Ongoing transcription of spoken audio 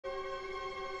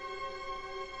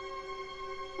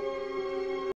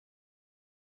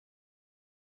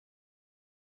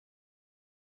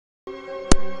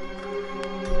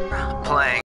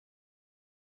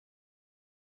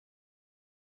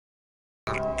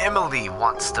Emily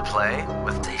wants to play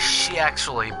with. She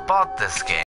actually bought this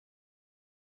game,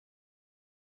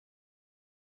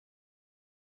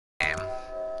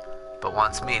 but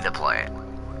wants me to play it.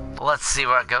 Let's see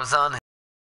what goes on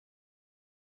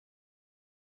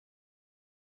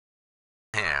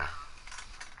here.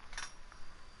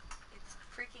 It's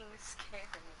freaking scary.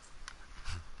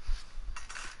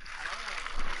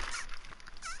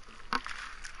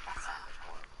 That sounded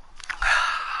horrible.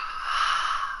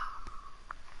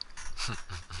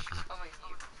 Only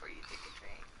you before you take a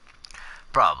drink.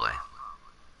 Probably.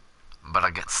 But I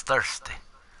get thirsty.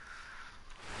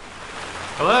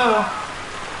 Hello?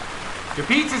 Your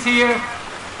pizza's here.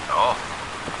 Oh.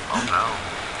 Oh no.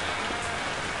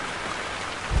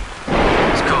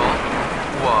 It's cool.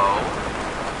 Whoa.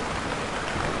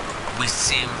 We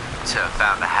seem to have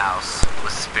found a house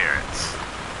with spirits.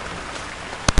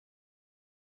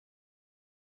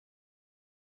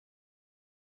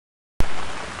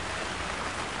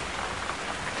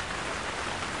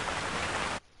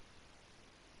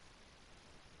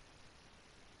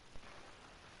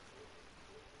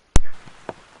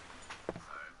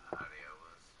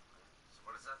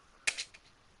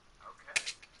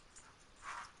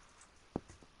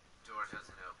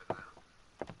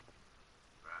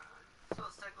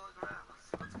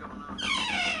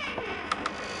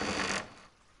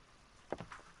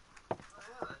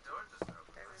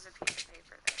 There's a piece of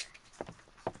paper there.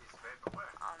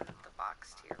 On the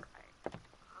box to your right.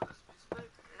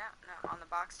 No, on the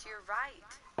box to your right.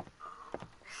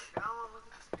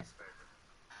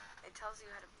 It tells you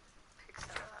how to pick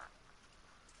stuff up.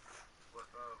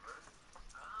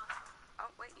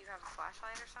 Oh, wait, you have a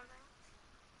flashlight or something?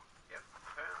 Yep,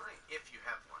 apparently, if you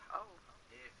have one. Oh.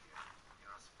 If you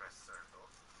also press circle.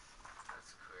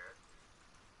 That's clear.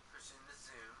 Pushing the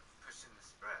zoom, pushing the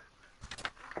spread.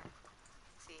 Okay.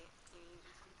 See, you need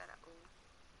to see that up. Ooh.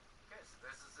 Okay, so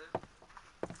there's the zoom.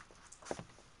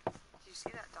 Did you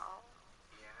see that doll?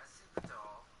 Yeah, I see the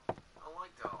doll. I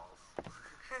like dolls.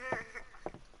 Can I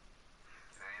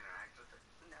interact with it?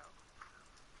 No.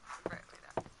 Apparently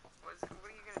not. What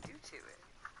are you gonna do to it?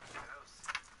 Ghosts.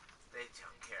 They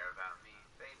don't care about me.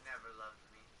 They never loved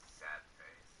me. Sad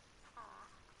face. Aw,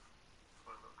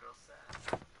 Poor little girl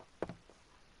sad.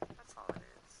 that's all it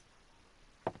is.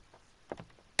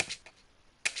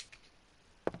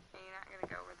 And you're not gonna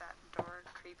go where that door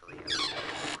creepily opens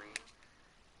for you?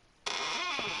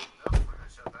 Nope, we're gonna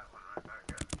shut that one right back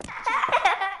up.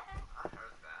 I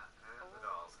heard that. And the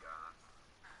doll's gone.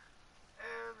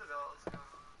 And the doll's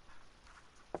gone.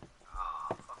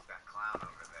 Aw, fuck that clown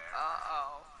over there.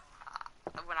 Uh-oh.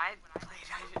 When I played,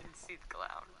 I didn't see the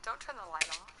clown. Don't turn the light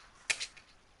off.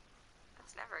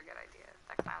 That's never a good idea.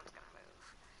 That clown's gonna move.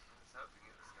 I was hoping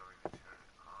it was going to turn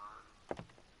it on.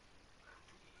 And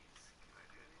these. Can I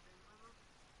do anything with them?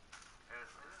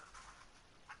 Apparently not.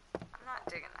 I'm not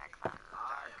digging that clown in the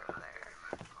dark over there.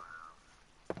 That clown.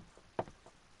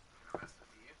 Can I mess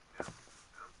with you? No.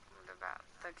 No? What about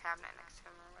the cabinet next to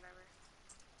him or whatever?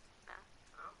 No?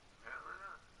 No? Apparently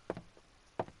not.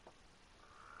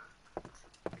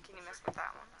 Can you mess with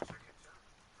that one? Check it, John.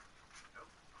 Nope.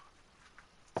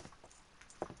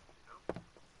 Nope.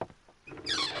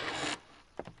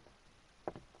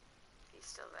 He's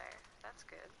still there. That's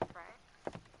good, right?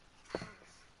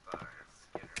 Fire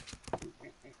Skinner. You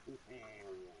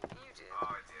did.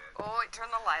 Oh, I did. Oh, it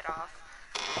turned the light off.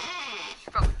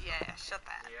 You probably, yeah, shut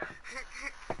that. Yeah.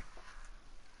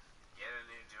 Get a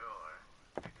new drawer.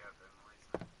 Pick up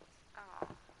Emily's meds. Oh,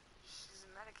 she's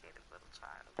a medicated little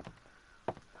child.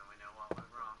 And we know what went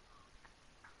wrong.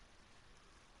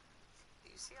 Do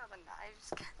you see all the knives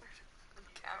scattered on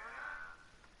the counter? Yeah.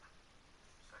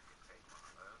 Wish I could take one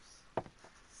of those.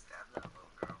 Stab that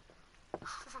little girl.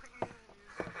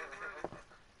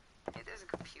 Hey, there's a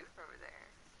computer over there.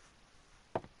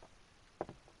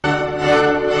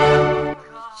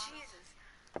 Jesus.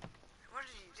 What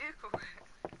did you do?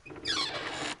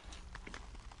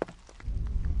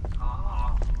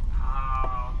 Oh.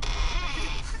 Oh.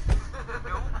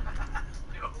 Nope.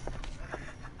 Nope.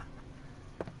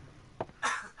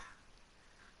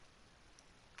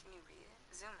 Can you read it?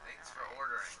 Zoom on it. Thanks for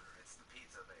ordering. It's the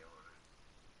pizza they ordered.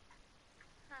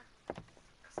 Huh.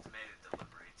 Estimated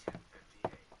delivery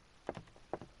 2:58.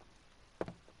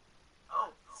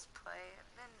 Oh. Let's play at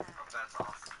midnight. Oh, that's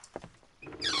awesome. I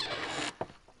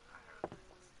heard that.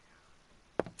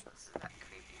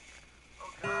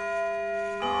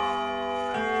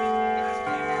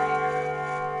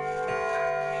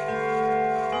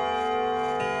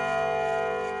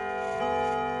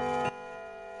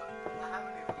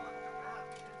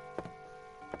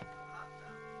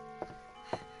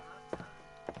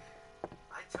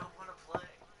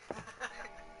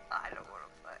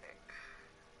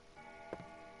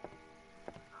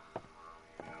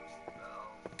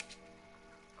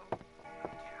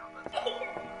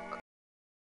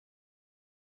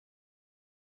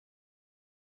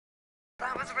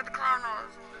 was where the clown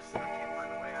was. I can't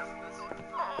find a way out of this one.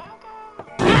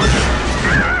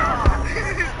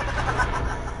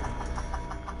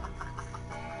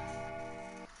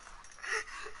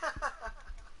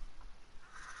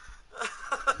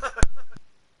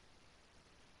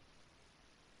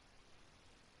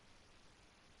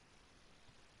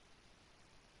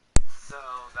 So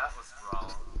that was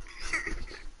wrong.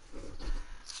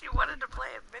 She wanted to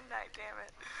play at midnight, damn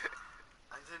it.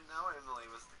 I didn't know Emily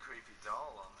was the creepy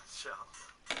doll on the show.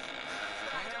 I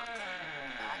don't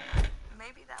think.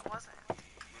 Maybe that wasn't. It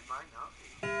might not be.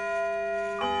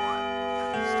 Or what?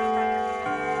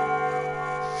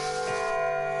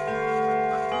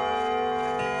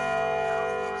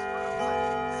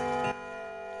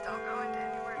 Don't go into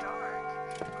anywhere dark.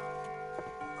 Oh.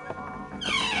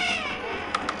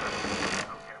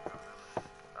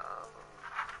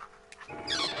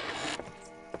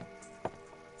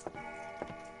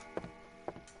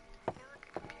 Hey, look,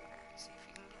 a computer. See if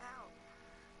you can get out.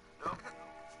 Nope.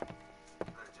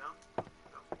 Can I jump?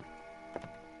 Nope.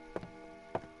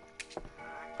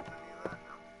 Interact with any of that?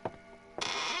 Nope.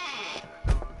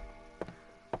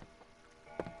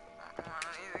 I don't want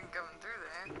anything coming through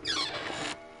there.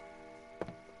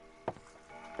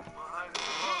 Well, hide in the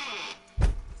closet.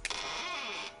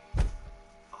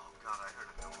 Oh god, I heard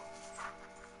a door.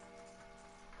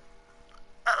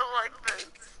 I don't like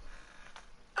this.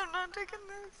 I'm not taking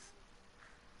this.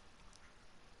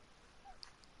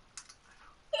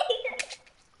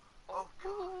 Oh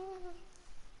god.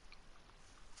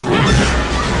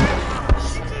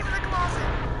 She came in the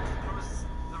closet.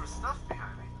 There was stuff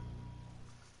behind me.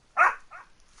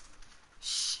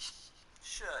 Shh.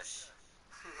 Shush.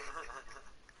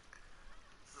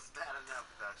 This is bad enough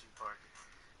without you, Parker.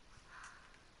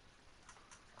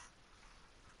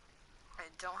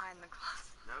 Alright, don't hide in the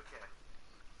closet. Okay.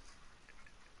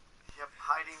 Yep,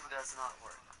 hiding does not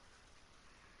work.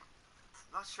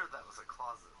 I'm not sure that was a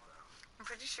closet, though. I'm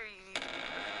pretty sure you need to be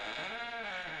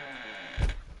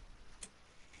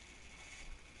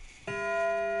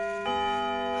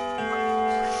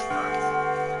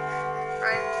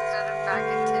right instead of back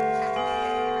at 10:58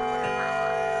 or whatever it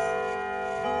was.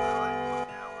 I like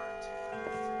 1 hour and 2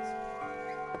 minutes to explore.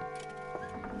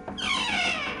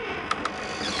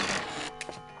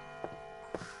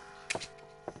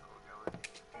 So we'll go in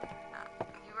here.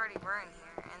 You already were in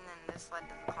here, and then this led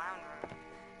to the clown room,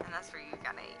 and that's where you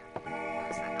got ate.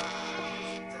 Who's that door?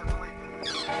 Definitely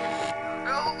did.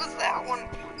 Oh, what was that one?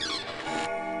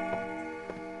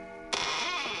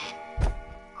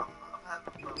 I'm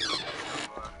having fun with this so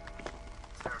far.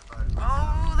 Terrified.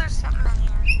 Oh, there's something in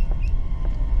here.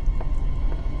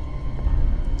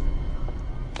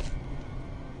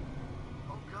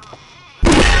 Oh god.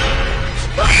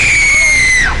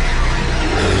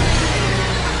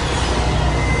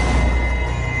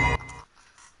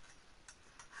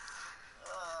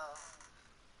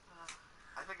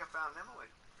 I think I found Emily.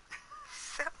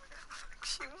 Is that what the fuck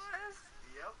she was?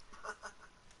 Yep.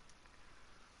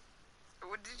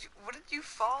 What did you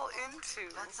fall into?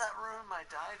 That's that room I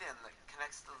died in that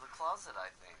connects to the closet, I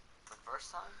think. The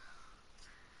first time?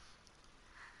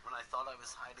 When I thought I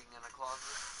was hiding in a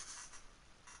closet.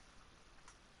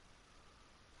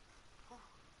 Whew.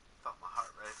 Felt my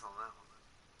heart race on that one.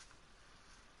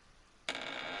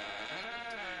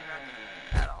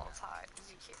 At all times,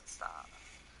 you can't stop.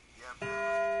 Yep. I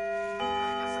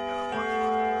guess I gotta watch my...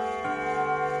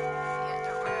 Yeah,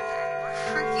 don't run into anywhere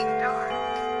freaking dark.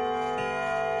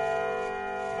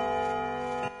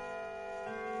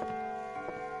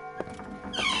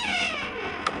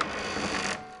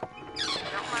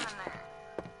 Don't run in there.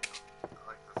 I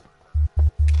like this one better.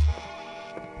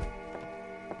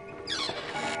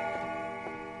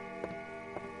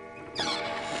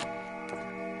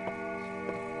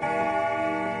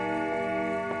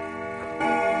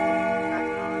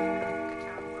 Good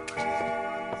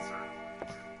job.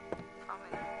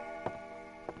 Probably not.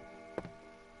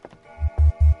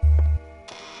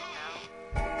 No.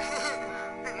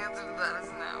 The answer to that is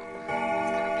no.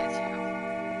 It's gonna get you.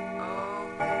 Oh.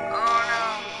 Oh no.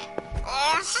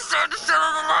 Oh, she started to shut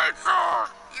all the lights off.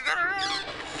 You gotta run.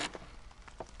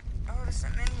 Oh, there's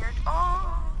something in here.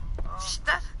 Oh.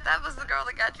 That was the girl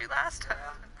that got you last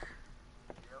time.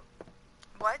 Yep.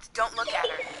 What? Don't look at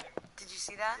her. Did you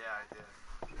see that? Yeah, I did.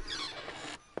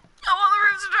 Oh, all the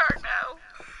rooms are dark now.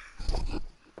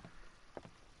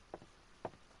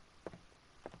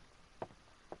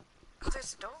 Oh,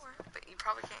 there's a door, but you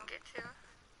probably can't get to it.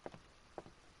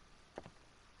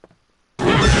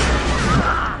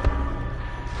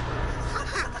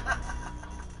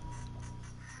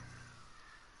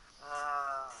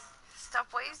 Stop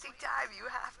wasting time. You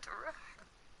have to run.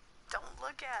 Don't look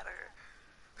look at her.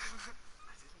 I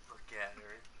didn't look at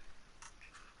her.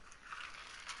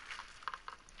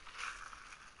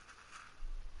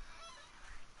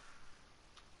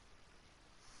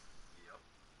 Yep.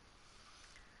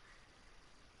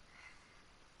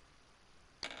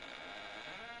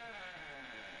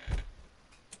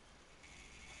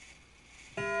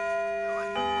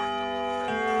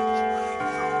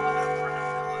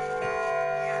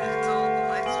 Yeah, until the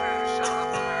lights started to shut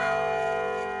off on their own.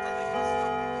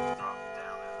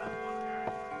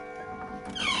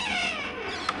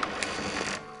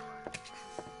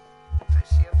 But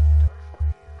she opened the door for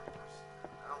you.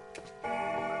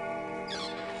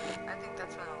 I think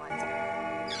that's when the lights go out.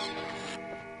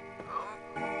 Oh.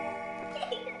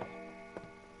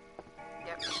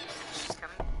 Yep, she's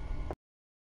coming.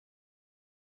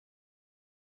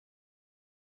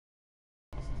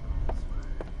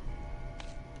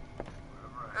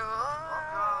 Oh.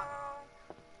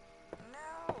 No.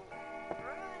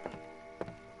 Run.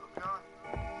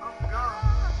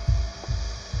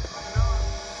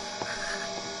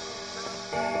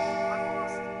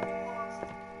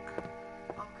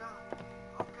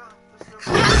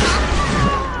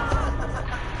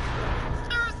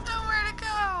 There's nowhere to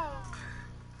go.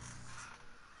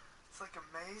 It's like a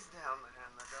maze down there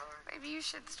in the dark. Maybe you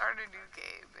should start a new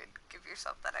game and give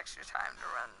yourself that extra time to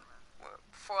run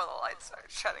before the lights start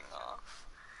shutting off.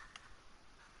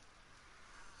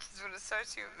 Because when it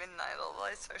starts you at midnight, all the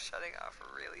lights start shutting off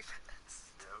really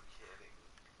fast. No kidding.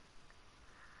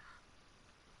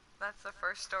 That's the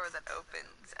first door that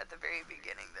opens at the very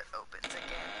beginning that opens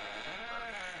again.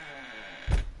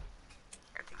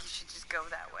 I think you should just go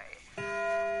that way.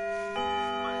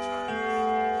 Might try.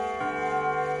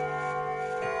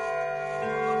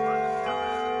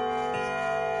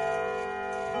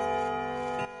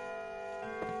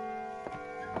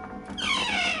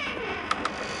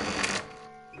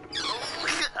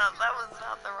 That was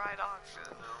not the right option.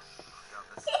 No, got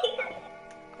this time.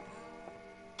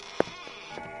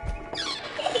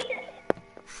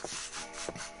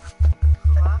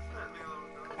 Laughing at me, little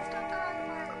girl. That's not the right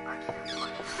way. I can't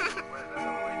find the way that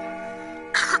other way down.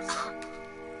 Stop.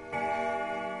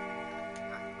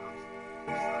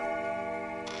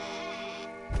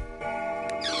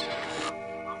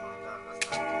 I'm gonna die this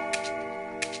time.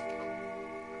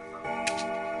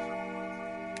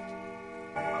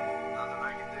 Nothing I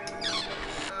can do.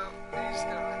 Oh, they're just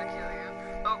gonna want to kill you.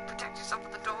 Oh, protect yourself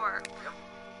with the door. Yep.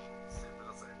 See if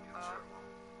it'll save me. I'm sure it won't.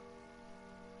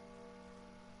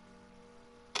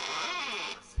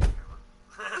 Let's see if it will.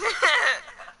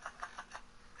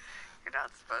 You're not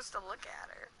supposed to look at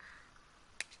her.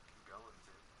 I'm going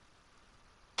to.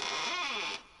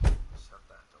 Shut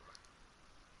that door.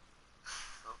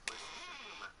 Hopefully she should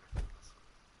come at me from this one.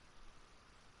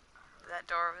 Is that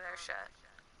door over there shut?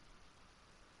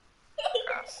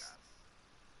 Cross.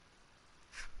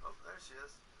 Oh, there she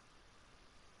is.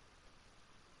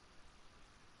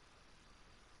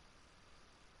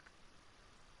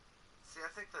 See, I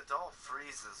think the doll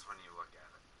freezes when you look at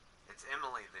it. It's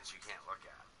Emily that you can't look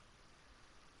at.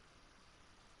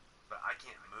 But I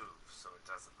can't move, so it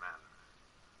doesn't matter.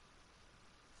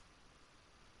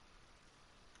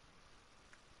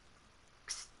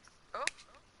 Oh,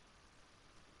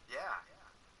 Yeah.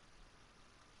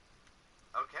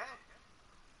 Okay.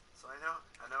 So I know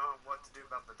what to do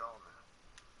about the doll now.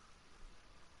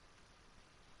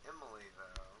 Emily,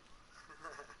 though.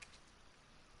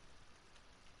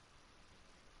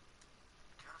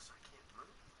 Gosh, I can't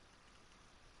move.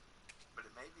 But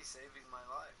it may be saving my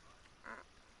life.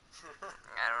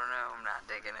 I don't know. I'm not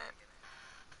digging it.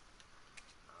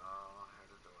 Oh, I heard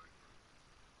a door again.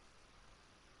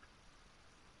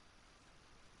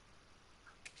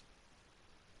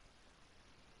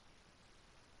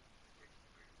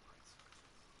 Weird light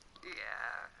switches.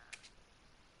 Yeah.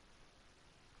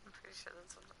 I'm pretty sure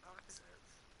that's what the noise is.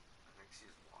 I think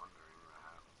she's wandering the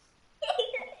house.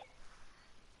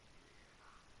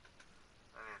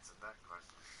 That answered that question.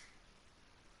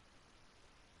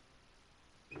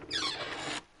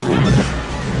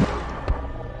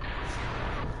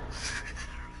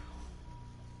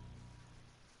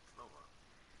 Oh well.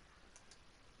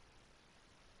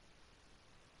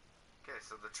 Okay,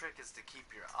 so the trick is to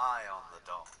keep your eye on the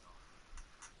doll.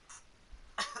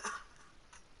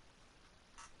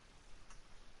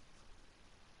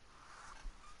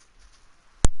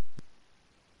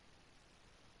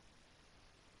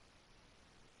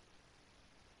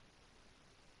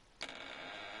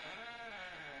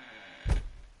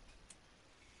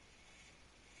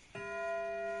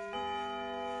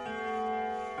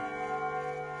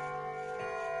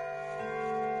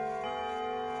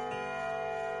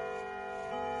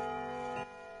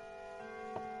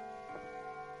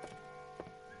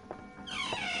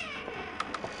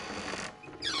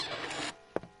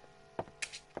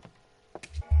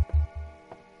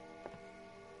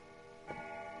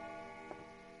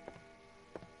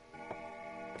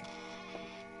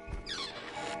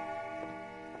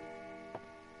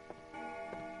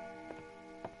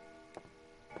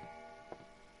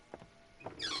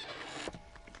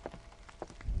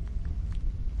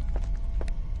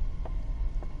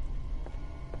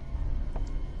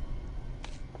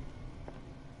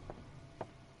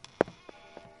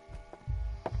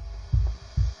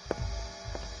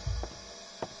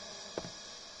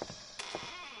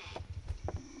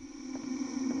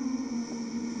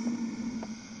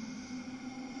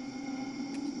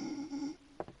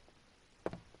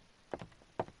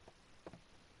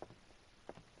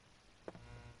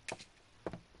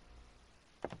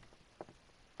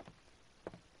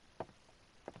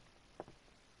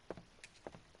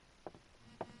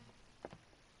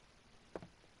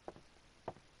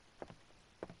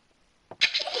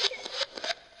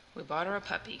 bought her a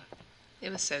puppy.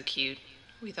 It was so cute.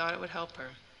 We thought it would help her.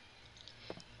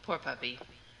 Poor puppy.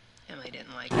 Emily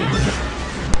didn't like it.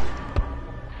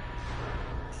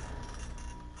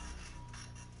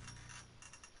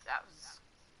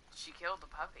 She killed the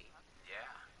puppy.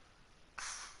 Yeah.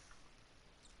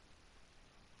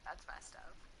 That's messed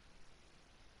up.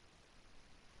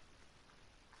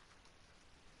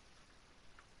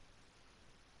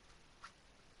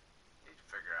 Need to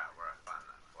figure out where I find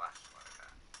that flashlight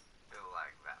at. Feel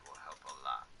like that will help a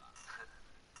lot.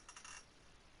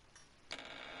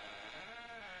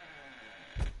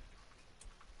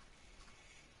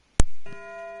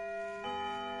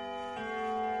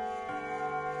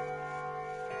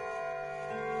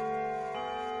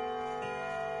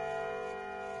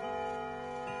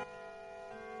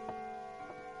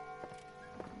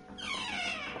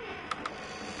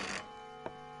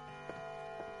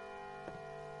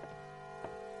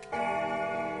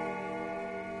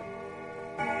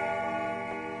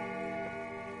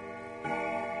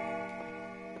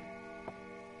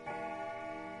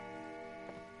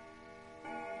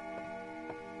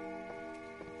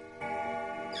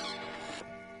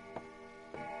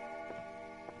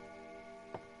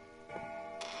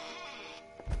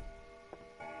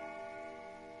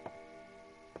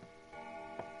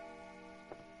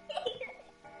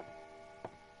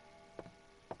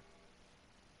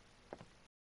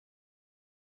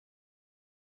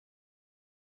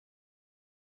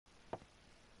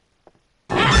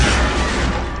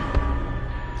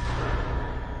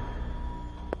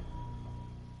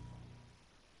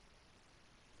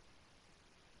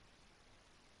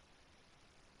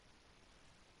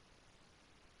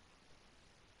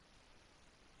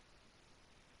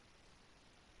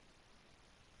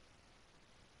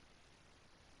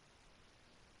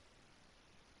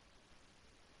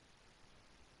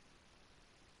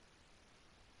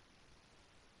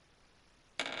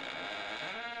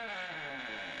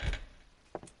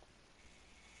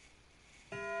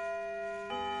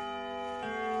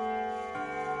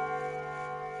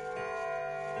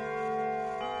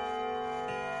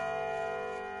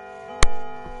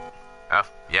 Oh,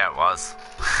 yeah, it was.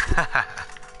 I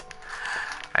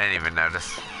didn't even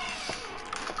notice.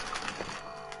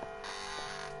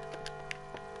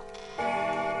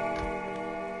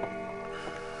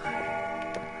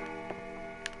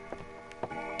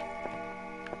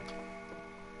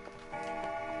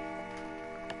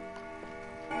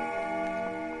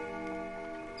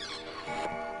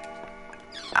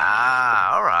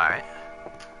 Ah, alright.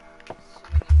 So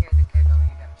when you hear the giggle,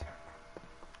 you gotta turn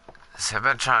around. So I've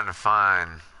been trying to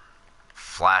find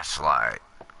flashlight,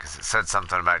 because it said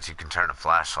something about you can turn a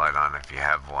flashlight on if you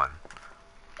have one.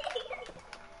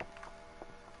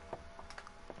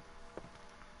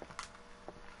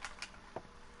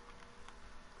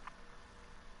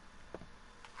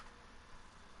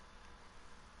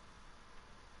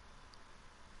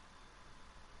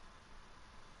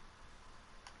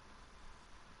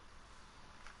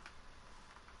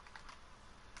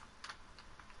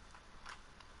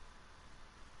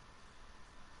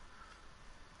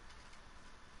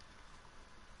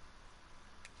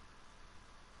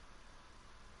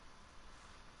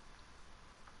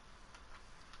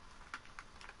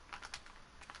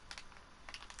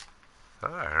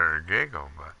 Thought I heard a giggle,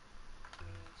 but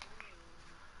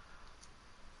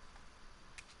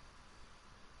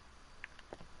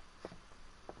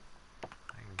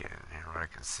I can get in here where I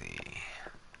can see.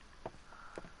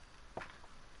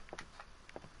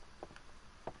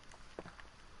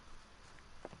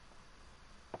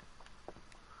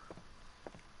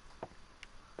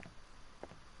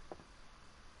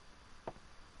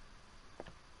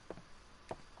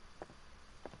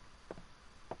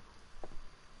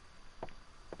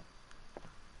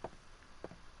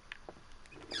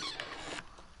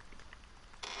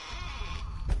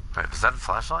 Wait, was that a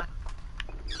flashlight?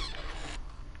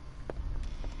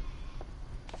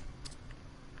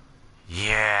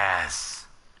 Yes!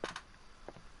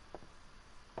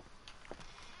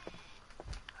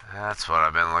 That's what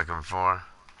I've been looking for.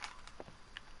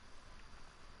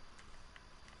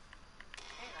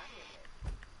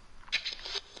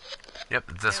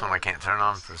 Yep, this one I can't turn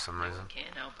on for some reason.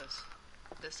 Can't help us.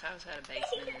 This house had a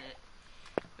basement in it.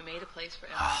 We made a place for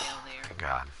Emily down there. Thank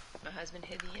God. My husband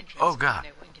hid the entrance. Oh so God.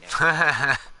 no one could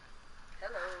ever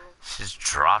Hello. She just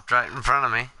dropped right in front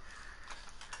of me.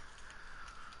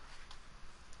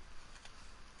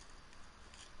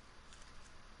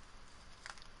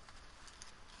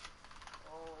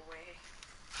 Oh, wait.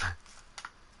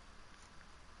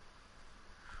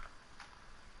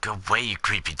 Go away, you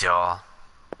creepy doll.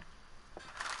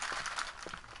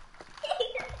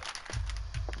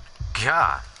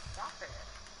 God. Stop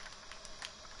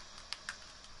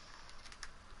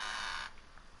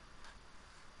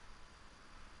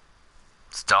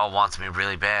doll wants me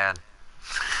really bad.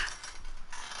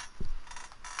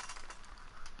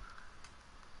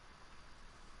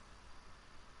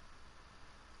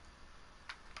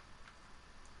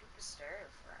 People stare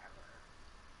forever.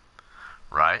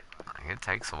 Right? It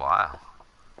takes a while.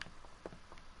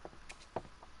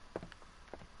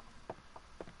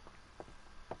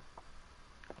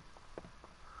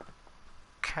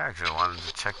 Okay, I actually wanted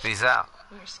to check these out.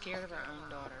 We were scared of our own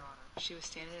daughter. She was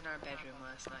standing in our bedroom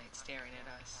last night, staring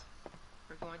at us.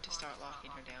 We're going to start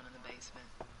locking her down in the basement.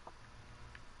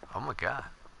 Oh my god.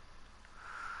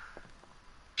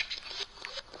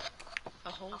 A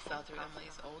hole fell through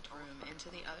Emily's old room into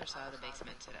the other side of the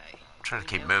basement today. I'm trying to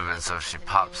We keep know moving it's so if she nothing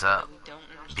to do pops with it, up but we don't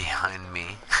understand behind what's me,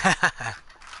 going on.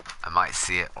 I might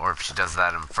see it, or if she does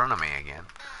that in front of me again.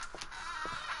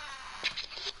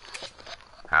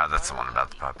 Oh, that's the one about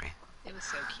the puppy. It was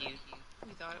so cute.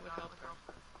 We thought it would help her.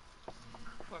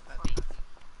 Poor puppy.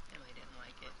 Emily didn't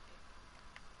like it.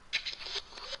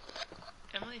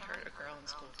 Emily hurt a girl in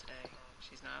school today.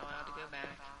 She's not allowed to go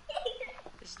back.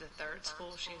 This is the third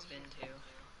school she's been to.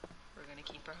 We're gonna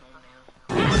keep her home now.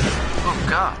 Oh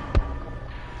god.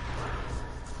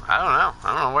 I don't know.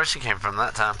 I don't know where she came from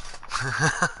that time.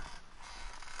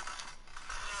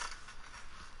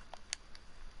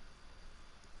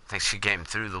 I think she came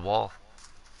through the wall.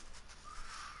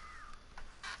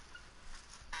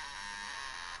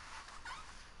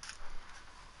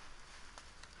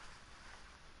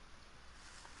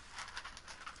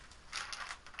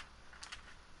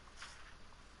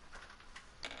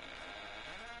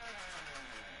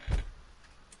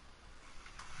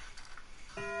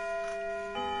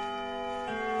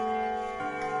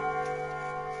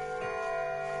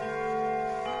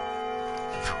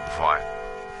 What?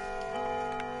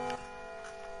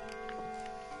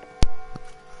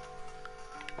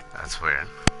 That's weird.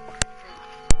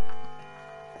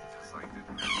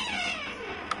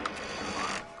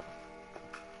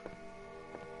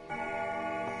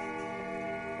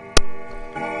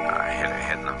 I hit it,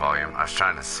 hitting the volume. I was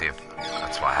trying to see if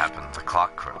that's what happened. The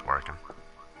clock quit working.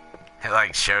 It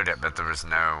like showed it, but there was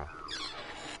no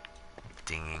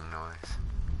dinging noise.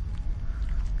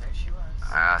 There she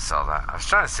was. I saw that. I was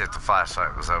trying to see if the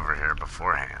flashlight was over here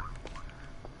beforehand.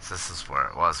 So this is where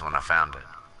it was when I found it.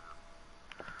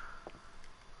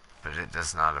 But it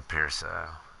does not appear so.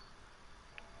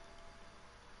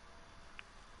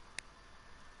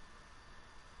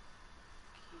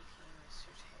 Kiki, Mr.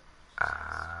 Taylor.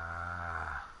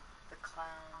 Ah, The clown.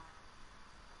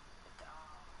 The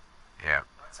doll. yep.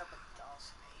 What's up with the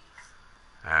doll's face?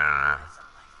 I don't know.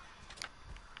 Doesn't like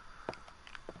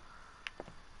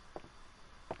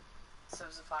that. So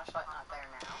is the flashlight not there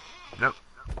now? Nope.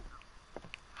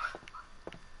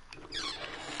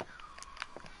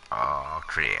 Oh,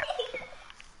 crap.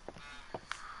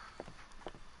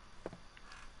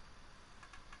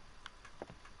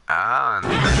 Ah, in the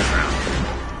bedroom.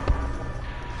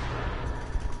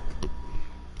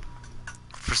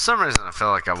 For some reason, I feel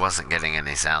like I wasn't getting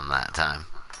any sound that time.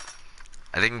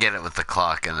 I didn't get it with the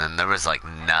clock, and then there was like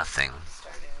nothing.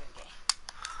 Starting the game.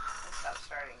 It stopped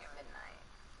starting at midnight.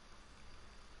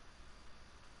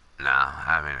 No,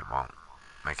 I mean, it won't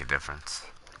make a difference.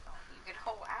 You get a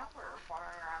whole hour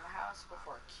wandering around the house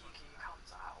before Kiki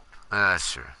comes out.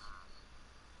 That's true.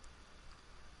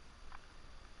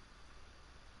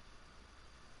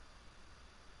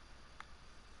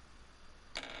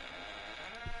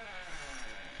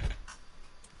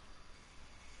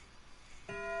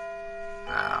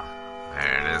 Oh,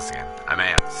 there it is again. I may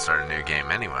have to start a new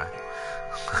game anyway.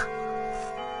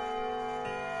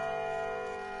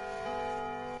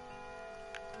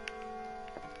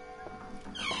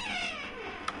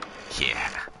 Yeah,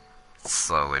 it's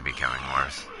slowly becoming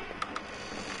worse.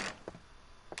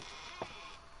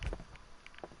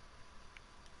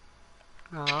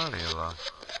 No audio log.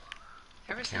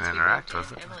 Ever since Can't we interact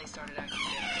moved with in, it. Emily started acting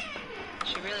different.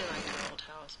 She really liked her old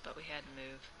house, but we had to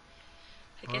move.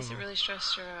 I guess it really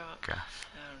stressed her out. Gosh.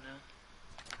 I don't know.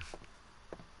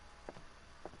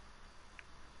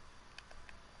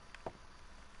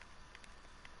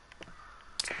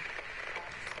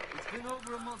 It's been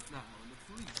over a month now, and the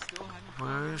police still haven't Where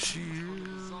found the she clues on the is.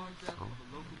 bizarre death of a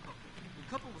local couple. The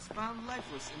couple was found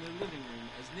lifeless in their living room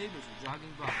as neighbors were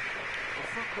jogging by. The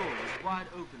front door was wide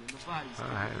open, and the bodies. Oh,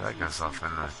 hey, that goes off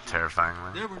in a terrifying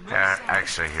way. There were no Yeah, signs I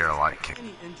actually hear a light kick. of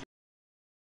any injuries,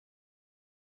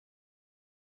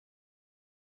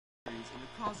 and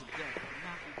the cause of death could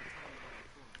not be determined by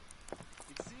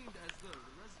authorities. It seemed as though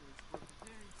the residents were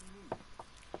preparing to move.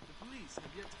 The police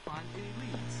have yet to find any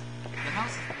leads. The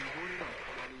house has been boarded up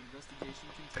while the investigation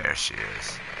continues. There she is.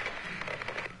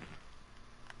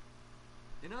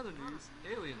 In In other news,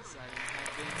 alien sightings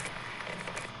have been...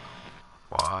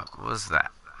 What was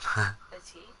that? The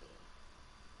TV.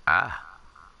 Ah.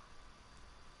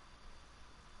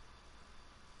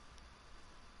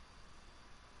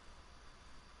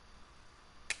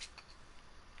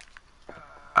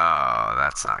 Oh,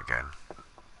 that's not good.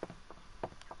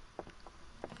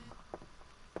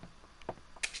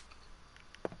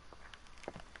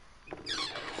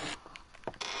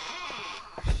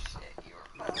 Shit, you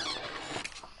were fun.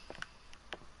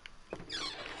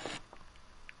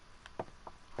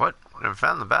 What? Never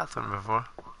found the bathroom before.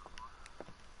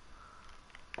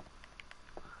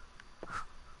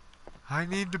 I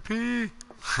need to pee. Is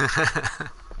the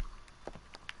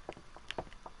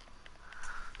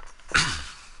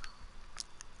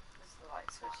light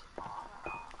switch on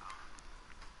or off?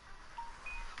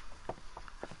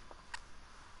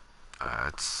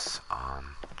 It's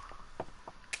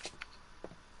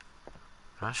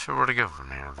not sure where to go from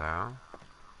here though.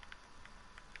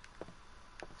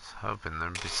 Was hoping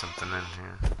there'd be something in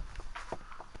here.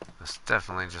 This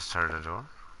definitely just heard a door.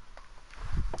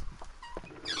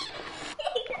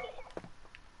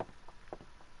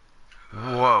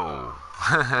 Whoa.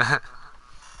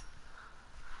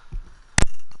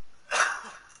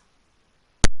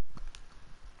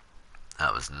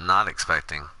 I was not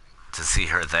expecting to see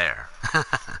her there. Go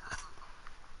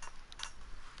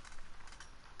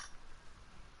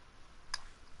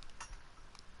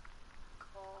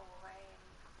away.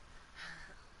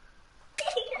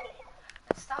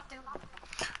 Stop doing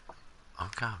it. Oh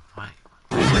god, wait.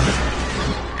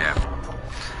 Yeah. I'm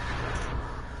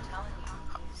telling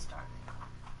you, you started.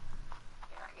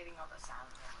 You're not getting all the sound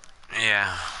anyway.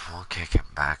 Yeah, we'll kick it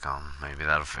back on. Maybe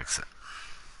that'll fix it.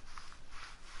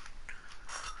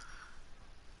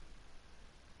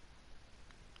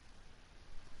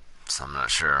 So I'm not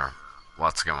sure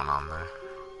what's going on there.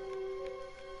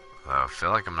 Though I feel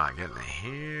like I'm not getting it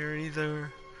here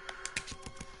either.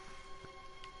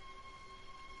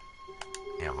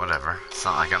 Yeah, whatever. It's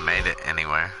not like I made it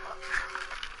anywhere.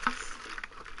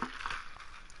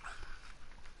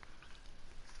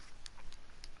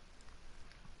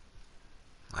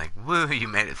 Like, woo, you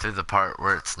made it through the part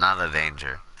where it's not a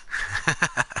danger.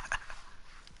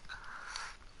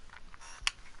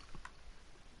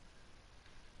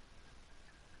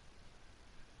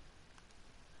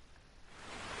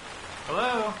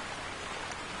 Hello?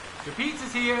 Your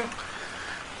pizza's here.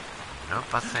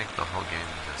 Nope, I think the whole game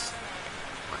just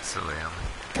went silly on me.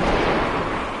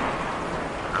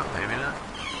 Oh, maybe not.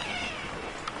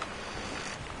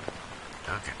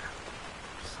 Okay.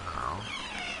 So.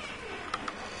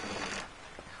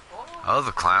 Oh,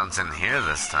 the clown's in here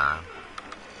this time.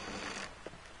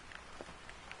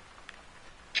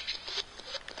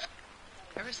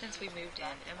 Ever since we moved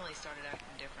in, Emily started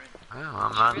acting different. Well,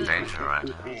 I'm not in danger right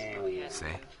now. Probably had to See?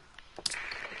 move.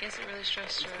 I guess it really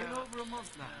stressed It's her been out. over a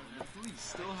month now, and the police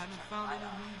still haven't found any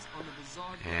leads on the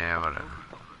bizarre death Yeah, of a whatever. local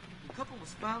couple. The couple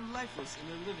was found lifeless in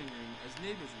their living room as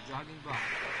neighbors were jogging by.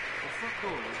 The front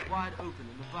door was wide open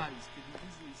and the bodies could be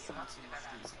easily seen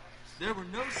from the street. There were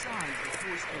no signs of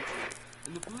forced entry,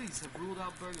 and the police have ruled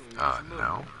out burglary as a motive.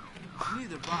 No.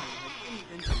 Neither body had any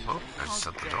injuries. Oh, and the I just cause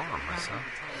shut of the death door on has not myself.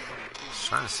 been determined by the I was police.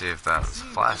 trying to see if that was a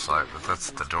flashlight, but that's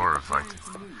the door of like.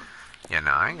 Yeah, no,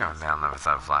 I ain't going down there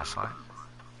without a flashlight.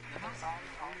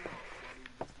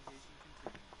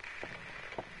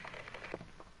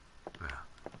 Yeah.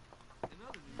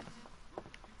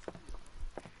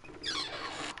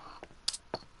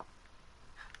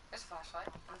 There's a flashlight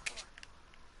on the floor.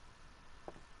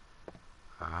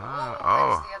 Oh, There's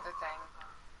oh, the other thing.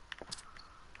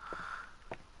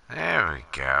 there we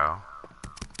go. Oh,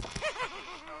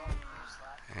 there's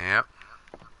that. Yep.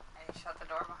 And he shut the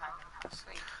door behind him. How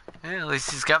sweet. Yeah, at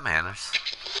least he's got manners.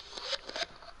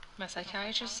 My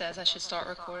psychiatrist says I should start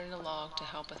recording a log to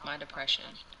help with my depression.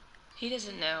 He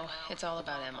doesn't know. It's all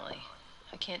about Emily.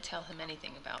 I can't tell him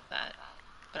anything about that.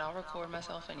 But I'll record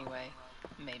myself anyway.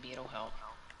 Maybe it'll help.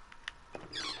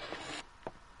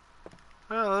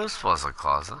 Oh, this was a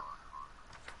closet.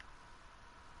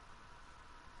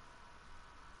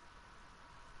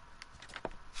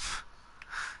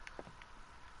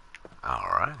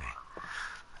 Alrighty.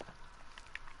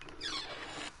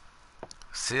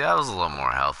 See, that was a little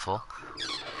more helpful.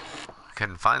 I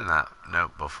couldn't find that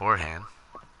note beforehand.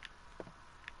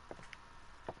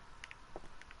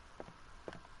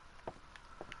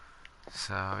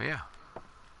 So, yeah.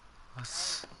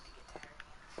 Let's...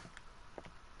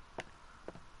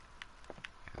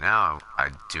 Now, I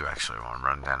do actually want to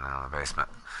run down into the basement.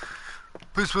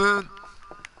 Basement!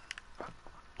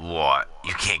 What?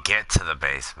 You can't get to the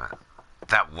basement.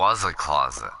 That was a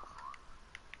closet.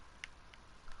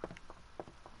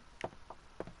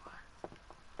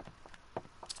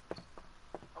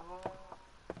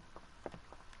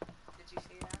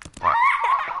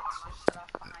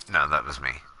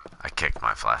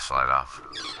 flashlight off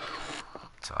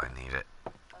till I need it.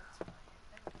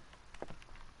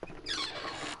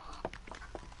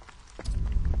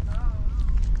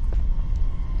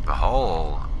 The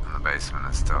hole in the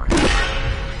basement is still here.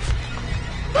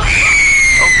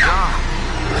 Oh god!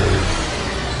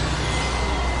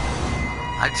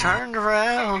 I turned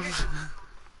around. She's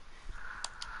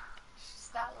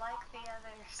not like the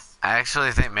others. I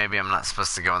actually think maybe I'm not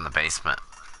supposed to go in the basement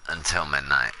until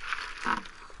midnight.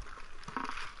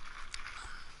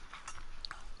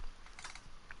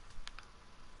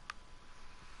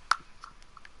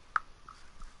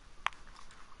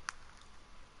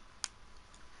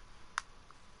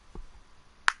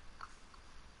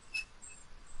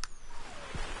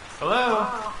 Hello?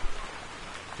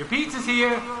 Your pizza's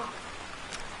here.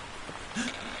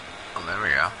 Oh, there we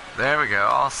go. There we go.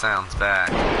 All sounds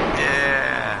back.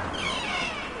 Yeah.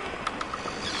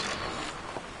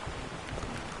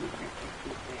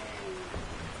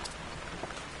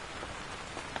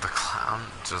 The clown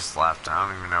just left. I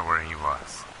don't even know where he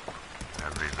was.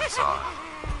 Never even saw him.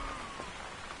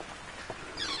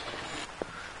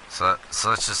 So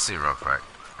let's just see real quick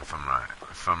if I'm right.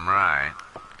 If I'm right,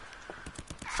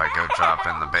 if I go drop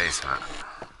in the basement,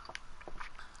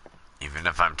 even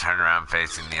if I'm turned around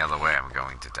facing the other way, I'm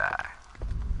going to die.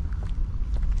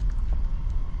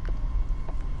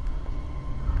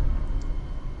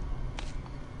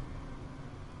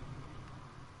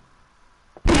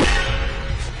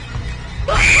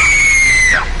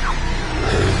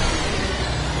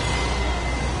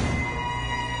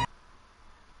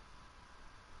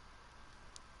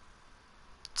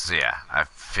 So yeah, I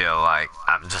feel like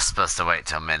I'm just supposed to wait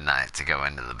till midnight to go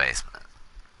into the basement.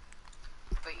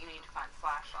 But you need to find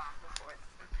flashlight before.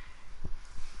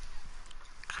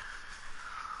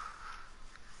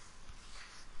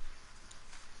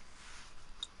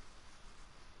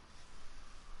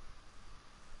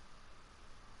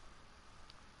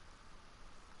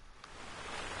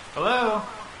 Hello?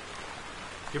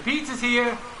 Your pizza's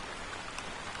here.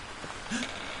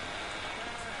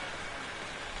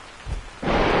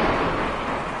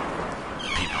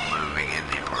 People moving in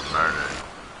here were murdered.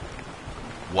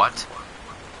 What? Is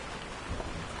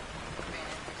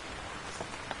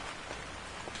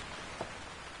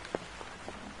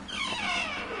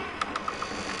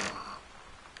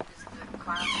the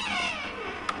clown?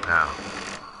 No.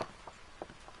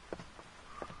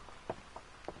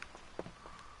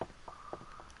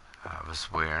 That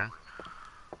was weird.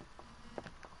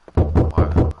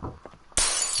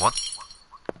 What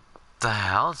the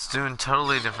hell? It's doing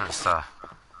totally different stuff.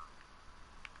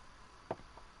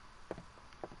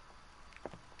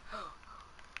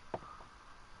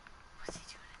 What's he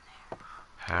doing in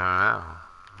there? I don't know.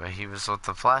 But he was with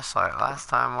the flashlight last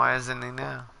time. Why isn't he now? I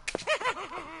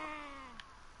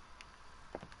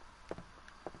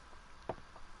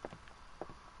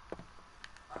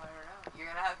don't know. You're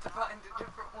gonna have to find a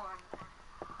different one.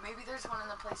 Maybe there's one in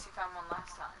the place you found one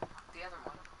last time. The other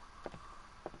one.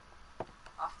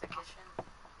 Off the kitchen.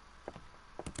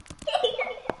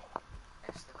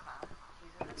 There's the clown.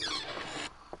 He's in this one.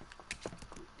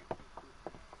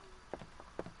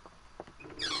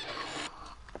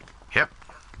 Yep.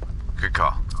 Good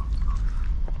call.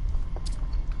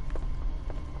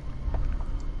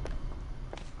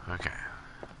 Okay.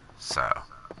 So.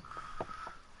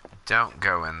 Don't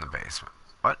go in the basement.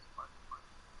 What?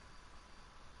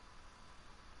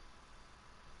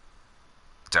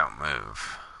 Don't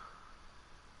move.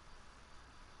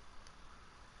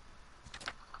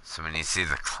 So when you see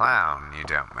the clown, you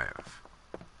don't move.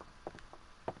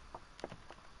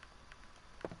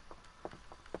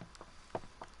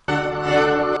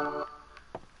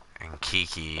 And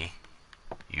Kiki,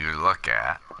 you look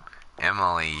at.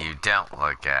 Emily, you don't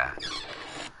look at.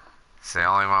 It's the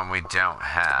only one we don't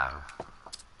have.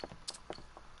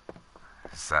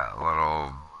 It's that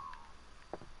little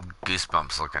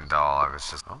Goosebumps looking doll. I was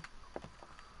just... Oh.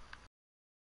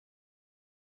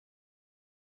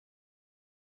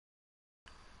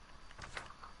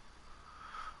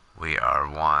 We are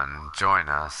one. Join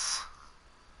us.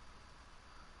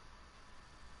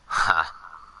 Ha.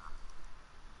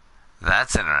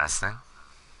 That's interesting.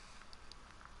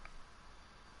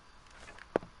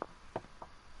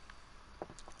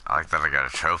 I like that I got a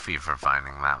trophy for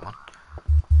finding that one.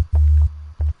 I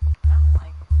don't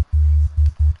like it.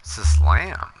 It's this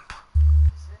lamp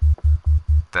Is it?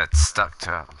 that's stuck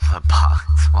to the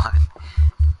box one.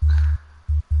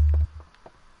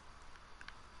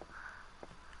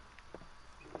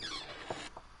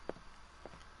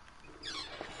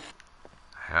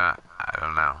 Yeah, I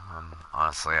don't know. I'm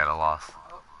honestly at a loss.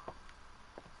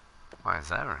 Why is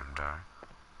that room dark?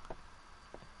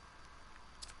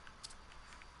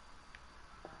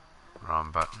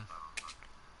 wrong button.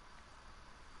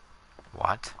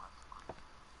 What?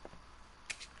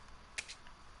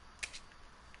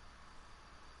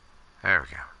 There we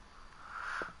go.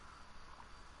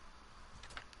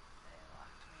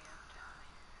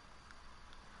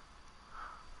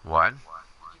 What? You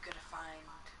gotta find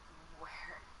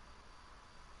where.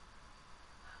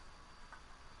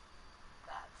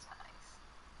 That's nice.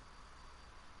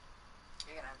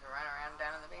 You're gonna have to run around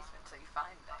down in the basement till you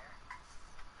find there.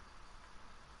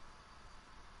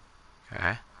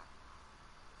 Okay.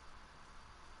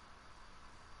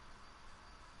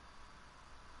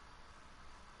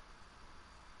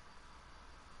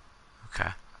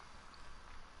 Okay.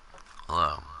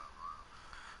 Hello.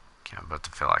 Okay, I'm about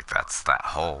to feel like that's that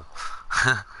hole.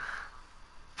 But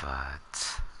I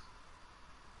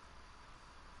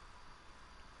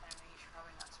know you should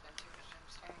probably not spend too much time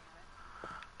staring at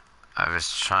it. I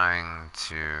was trying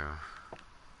to...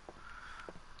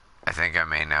 I think I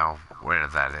may know where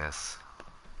that is.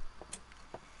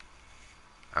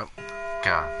 Oh,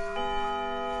 God.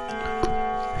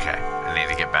 Okay, I need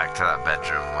to get back to that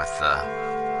bedroom with that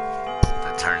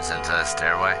turns into a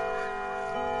stairway. I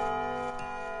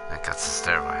think that's the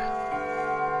stairway.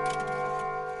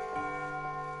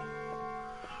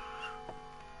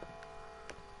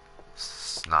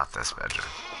 It's not this bedroom.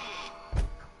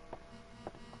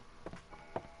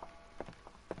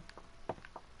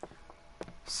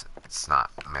 It's not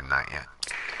midnight yet.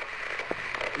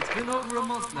 It's been over a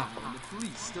month now, and the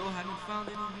police still haven't found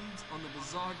any leads on the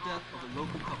bizarre death of a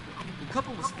local couple. The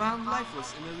couple was found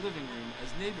lifeless in their living room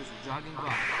as neighbors were jogging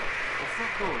by. The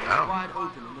front door was wide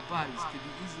open, and the bodies could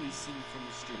be easily seen from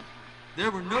the street. There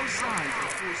were no signs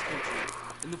of forced entry,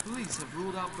 and the police have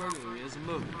ruled out burglary as a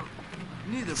motive.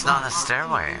 Neither It's not a body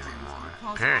stairway indicates anymore. the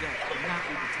cause of Period. death could not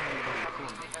be determined by the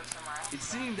coroner. It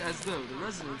seemed as though the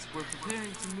residents were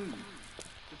preparing to move.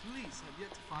 The police have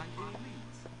yet to find any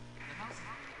leads. The house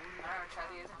has been ordered. I don't try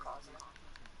the other closet.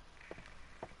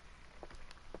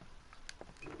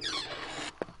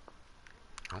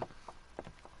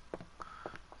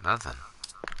 Nothing.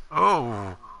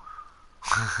 Oh!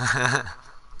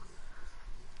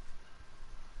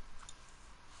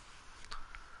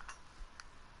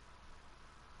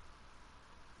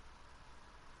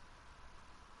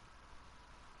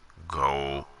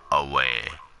 Go away.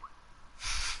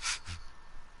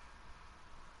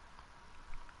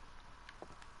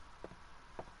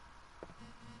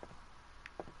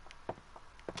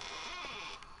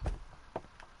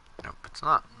 Nope, it's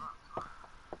not.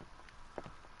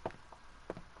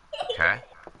 Okay.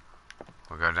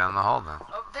 We'll go down the hall then.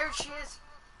 Oh, there she is.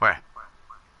 Where?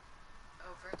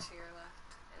 Over to your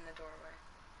left in the doorway.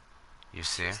 You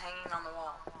see her? She's hanging on the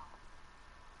wall.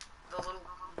 The little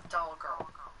doll girl.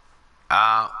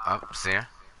 Oh, see her?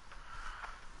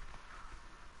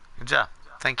 Good job.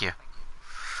 Thank you.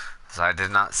 So I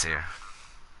did not see her.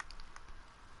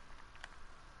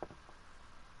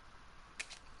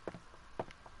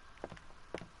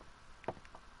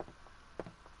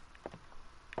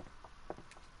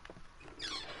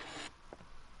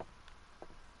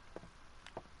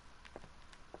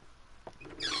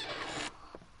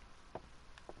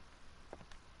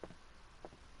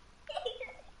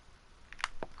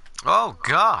 Oh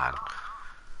God!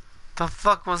 The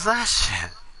fuck was that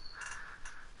shit?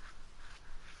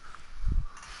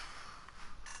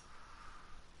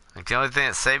 Like the only thing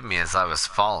that saved me is I was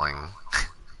falling.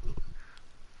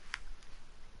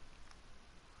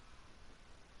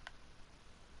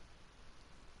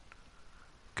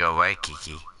 Go away,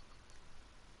 Kiki.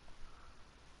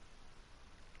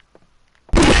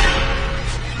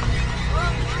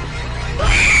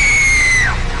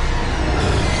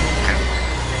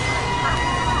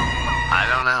 I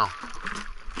don't know.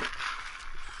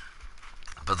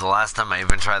 But the last time I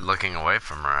even tried looking away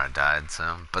from her, I died,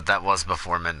 so. But that was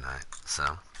before midnight,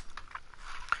 so.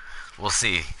 We'll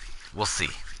see. We'll see.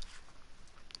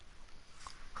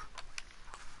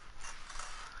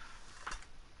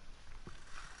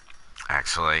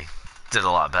 Actually, did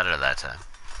a lot better that time.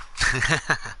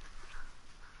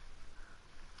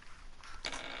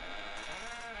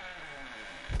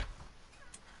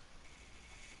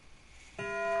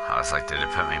 I was like, did it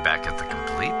put me back at the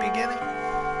complete beginning?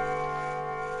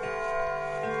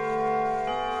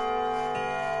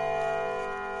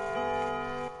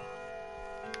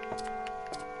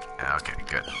 Yeah, okay,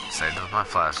 good. Saved with my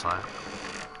flashlight.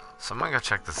 So I'm gonna go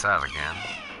check this out again.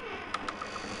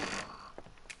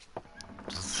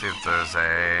 Just see if there's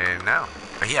a... No.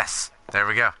 Oh, yes! There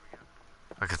we go.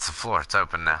 Look, it's the floor. It's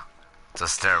open now. It's a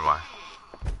stairway.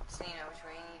 So you know which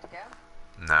way you need to go?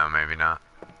 No, maybe not.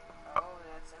 Oh,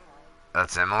 that's Emily.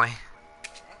 That's Emily? I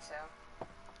think so.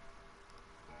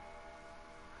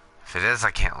 If it is,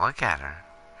 I can't look at her.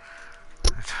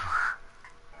 I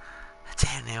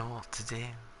don't know what to do.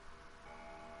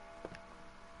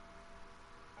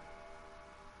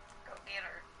 Go get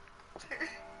her. I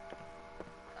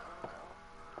don't know.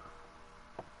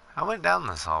 I went down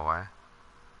this hallway.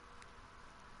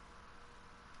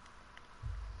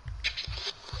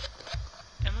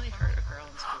 Emily hurt a girl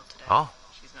in school today. Oh.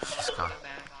 She's not She's allowed gone. to go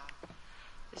back.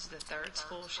 This is the third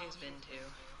school she's been to.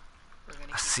 We're gonna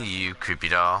I keep see her you, home now. creepy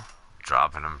doll,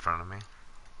 dropping in front of me.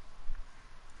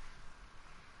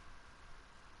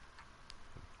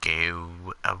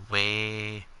 Go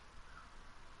away.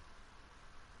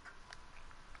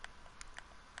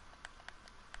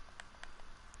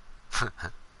 Still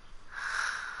have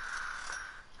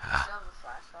a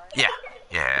flashlight?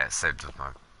 Yeah, it saved with my...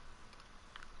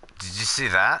 Did you see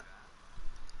that?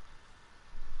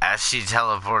 As she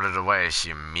teleported away, she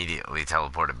immediately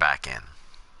teleported back in.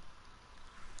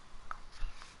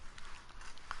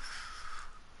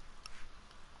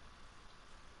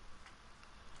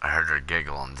 I heard her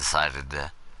giggle and decided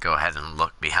to go ahead and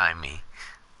look behind me.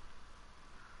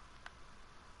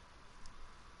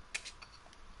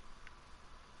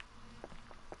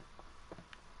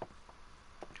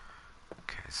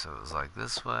 Okay, so it was like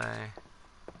this way,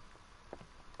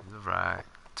 to the right,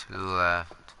 to the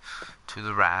left, to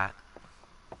the right.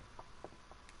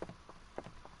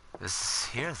 This is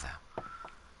here though.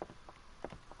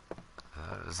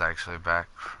 It was actually back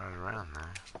right around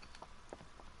there.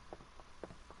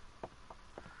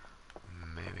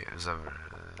 Maybe it was over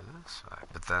this way,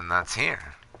 but then that's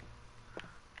here.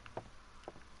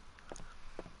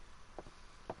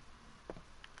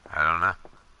 I don't know.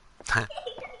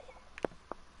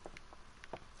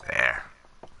 There.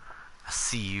 I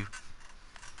see you. I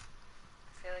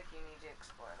feel like you need to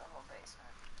explore the whole basement.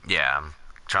 Yeah, I'm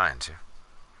trying to.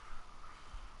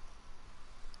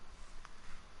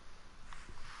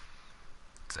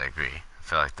 I agree. I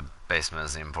feel like the basement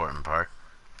is the important part.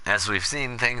 As we've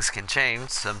seen, things can change.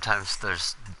 Sometimes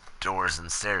there's doors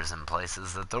and stairs in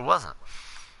places that there wasn't.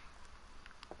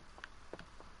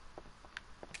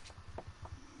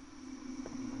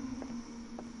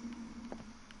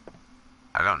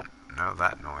 I don't know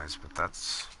that noise, but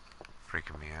that's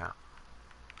freaking me out.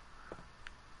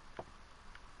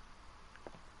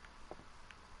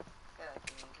 I feel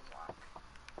like you need to walk.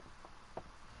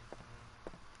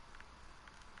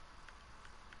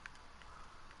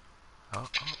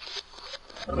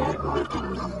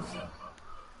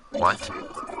 What?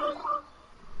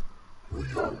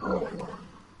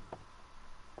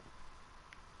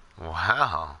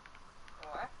 Wow.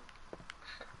 What?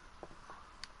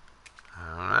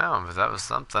 I don't know, but that was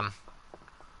something.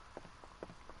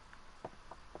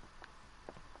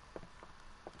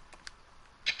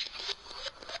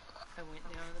 I went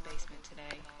down in the basement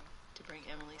today to bring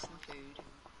Emily some food.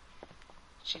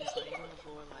 She was laying on the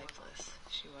floor lifeless.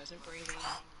 She wasn't breathing.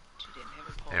 She didn't have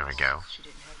a pulse. There we go. She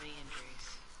didn't have any injuries.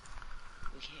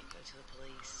 We can't go to the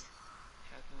police.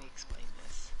 How can we explain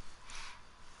this?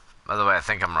 By the way, I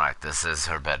think I'm right. This is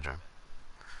her bedroom.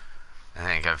 I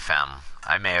think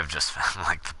I may have just found,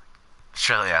 like,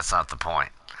 surely that's not the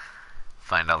point.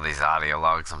 Find all these audio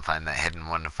logs and find that hidden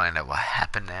one to find out what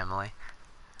happened to Emily.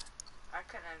 I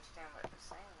couldn't understand what it was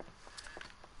saying.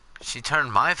 She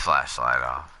turned my flashlight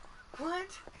off.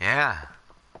 What? Yeah.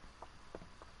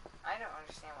 I don't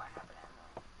understand what happened to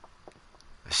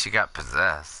Emily. She got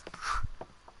possessed.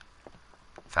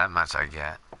 That much I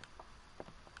get.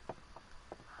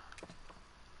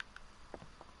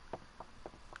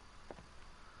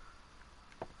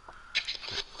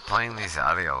 Playing these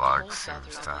audio logs fell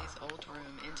seems through to... Emily's old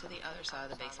room into the other side of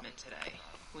the basement today.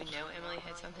 We know Emily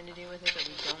had something to do with it, but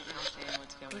we don't understand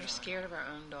what's going on. We're scared of our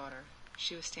own daughter.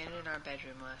 She was standing in our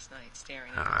bedroom last night,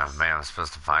 staring I at don't know, us. man, I'm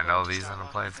supposed to find all these in a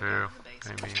playthrough.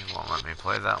 Maybe you won't let me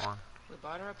play that one. We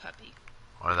bought her a puppy.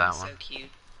 Or It that was one. so cute.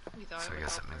 We thought So it I would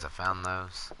guess help it means her. I found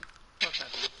those. Poor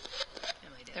puppy.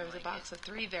 There was a box of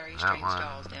 3 very That strange one.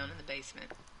 dolls down in the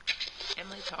basement.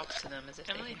 Emily talks to them as if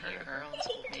Emily they can hear heard a her. girl in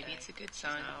school Maybe today. it's a good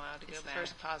sign. She's not allowed to It's go the back.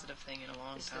 first positive thing in a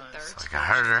long It's the time. third Like school I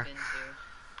heard she's her. been to.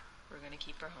 We're gonna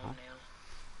keep her home now.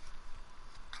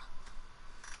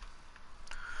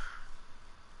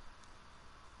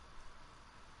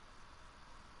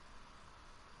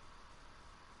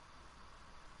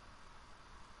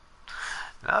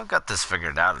 Now I've got this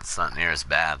figured out. It's not near as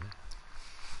bad.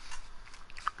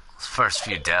 Those first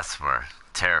few deaths were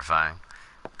terrifying.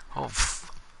 Oh,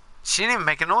 she didn't even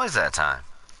make a noise that time.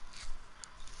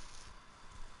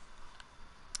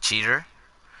 Cheater.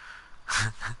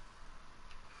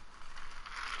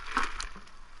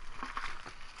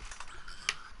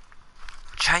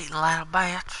 Cheating little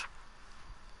bitch.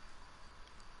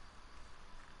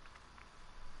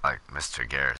 like Mr.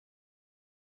 Garrison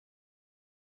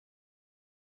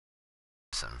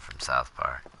from South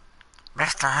Park.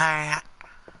 Mr. Hat.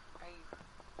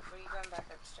 What are you going back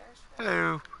upstairs for?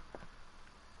 Hello.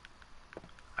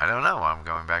 I don't know why I'm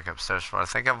going back upstairs for. I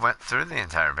think I went through the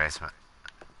entire basement.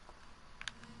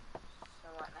 So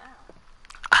what now?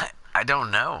 I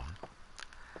don't know.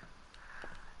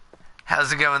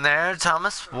 How's it going there,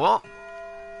 Thomas? Well,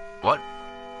 what?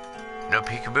 No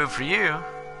peekaboo for you.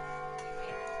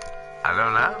 I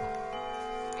don't know.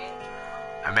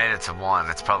 I made it to 1.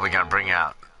 It's probably gonna bring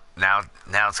out. Now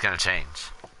it's gonna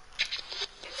change.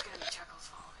 It's gonna be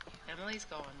Chuckles following you. Emily's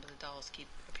gone, but the dolls keep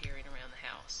appearing around the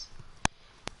house.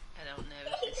 I don't know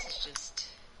if this is just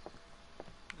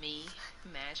me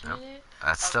imagining it.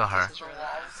 That's still her. This is really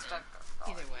happening.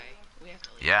 Either way, we have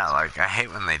to leave. Yeah, like, I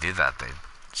hate when they do that.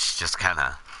 She just kind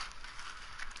of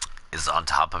is on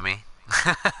top of me.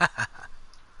 Hey,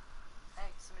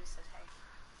 somebody said hey.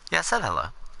 Yeah, I said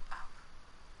hello.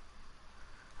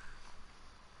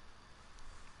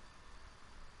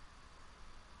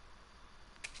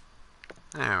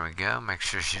 There we go. Make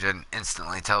sure she didn't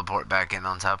instantly teleport back in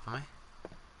on top of me.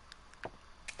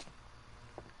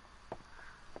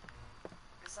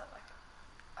 Is that like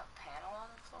a panel on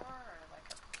the floor or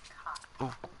like a cot?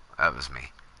 Ooh, that was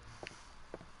me.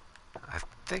 I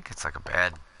think it's like a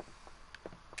bed.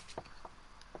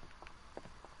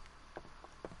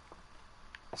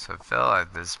 So I feel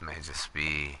like this may just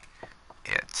be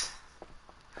it.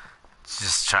 It's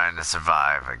just trying to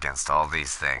survive against all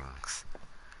these things.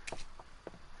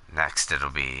 Next it'll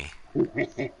be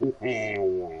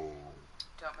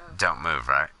don't move,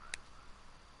 right?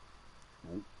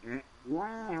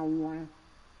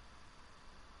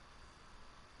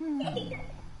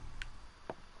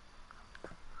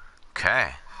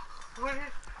 Okay.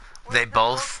 They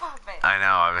both. I know,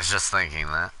 I was just thinking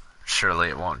that. Surely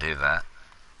it won't do that.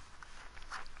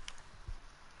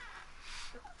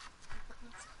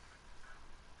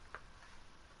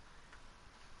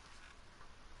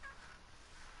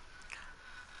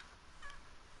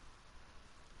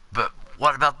 But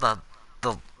what about the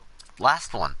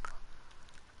last one?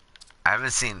 I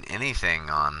haven't seen anything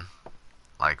on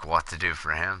like what to do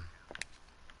for him.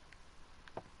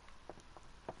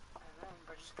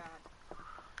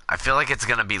 I feel like it's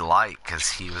gonna be light because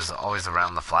he was always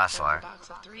around the There's a flashlight. box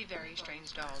of 3 very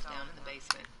strange dolls down in the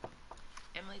basement.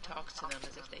 Emily talks to them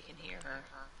as if they can hear her.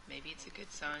 Maybe it's a good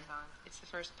sign. It's the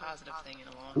first positive thing in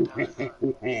a long time.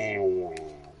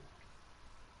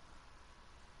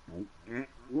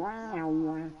 Wow,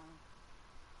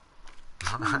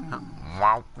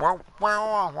 wow, wow,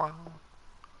 wow.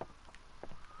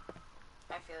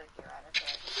 I feel like you're out of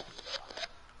there.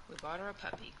 We bought her a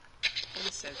puppy. It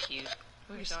was so cute.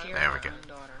 We were scared There of we our go. own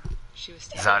daughter. She was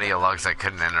These audio logs I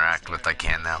couldn't interact with, I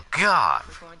can now. God!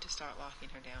 We're going to start locking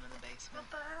her down in the basement.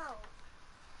 What the hell?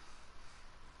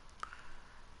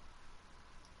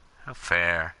 How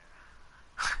fair.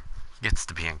 Gets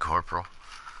to be in corporal.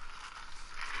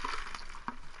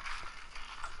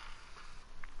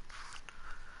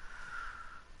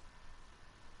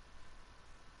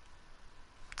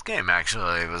 This game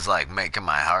actually was like making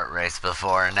my heart race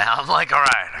before, and now I'm like,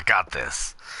 alright, I got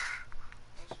this.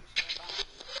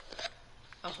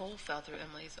 A hole fell through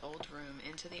Emily's old room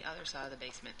into the other side of the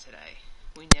basement today.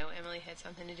 We know Emily had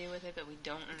something to do with it, but we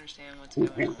don't understand what's going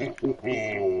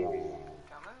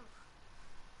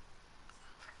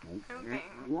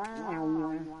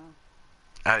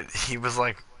on. He was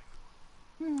like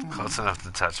close enough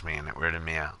to touch me, and it weirded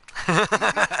me out. You're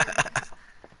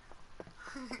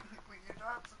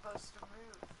not supposed to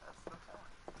move. That's the point.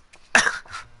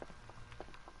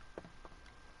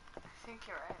 I think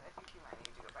you're right. I think you might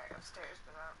need to go back upstairs,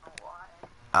 but I don't know why.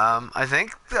 I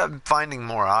think I'm finding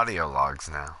more audio logs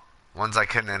now. Ones I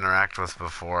couldn't interact with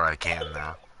before, I can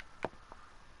now.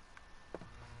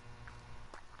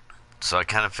 So I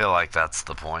kind of feel like that's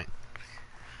the point.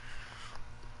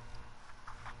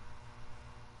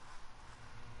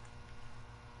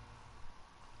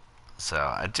 So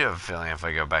I do have a feeling if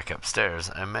I go back upstairs,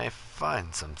 I may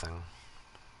find something.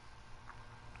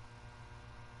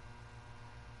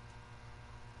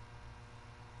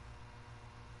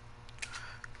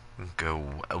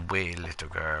 Go away, little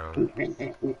girl. I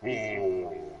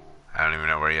don't even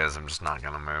know where he is. I'm just not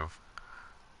gonna move.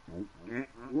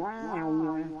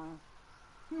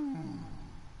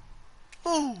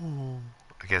 I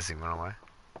guess he went away.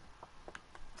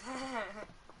 You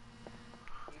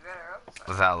better hope so.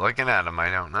 Without looking at him, I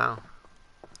don't know.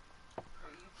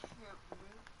 Or you can't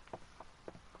move.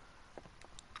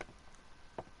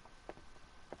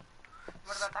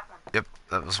 What about that one? Yep,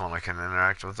 that was one I couldn't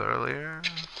interact with earlier.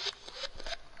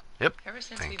 Yep. Ever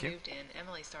since Thank we you. moved in,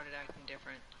 Emily started acting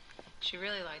different. She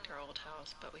really liked our old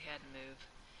house, but we had to move.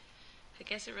 I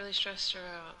guess it really stressed her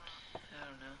out. I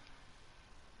don't know.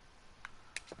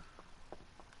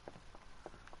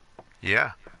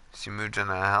 Yeah. She moved in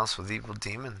a house with evil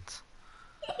demons.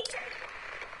 It's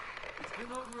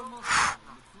been over a month now,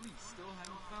 and the police still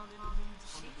haven't found any leads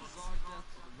on the bizarre death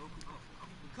of a local couple.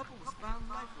 The couple was found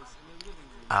lifeless in their living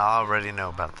room. I already know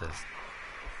about this.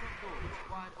 The front door was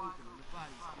wide open, and the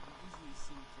bodies could be easily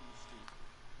seen from the street.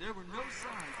 There were no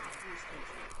signs of forced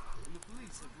entry, and the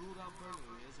police have ruled out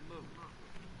burglary as a motive.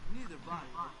 Neither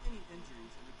body had any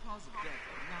injuries, and the cause of death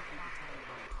could not be determined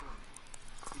by a coroner.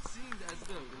 It seemed as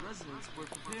though the residents were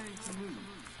preparing to move.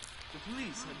 The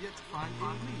police have yet to find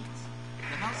any leads. The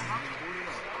house has been boarded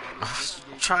up while the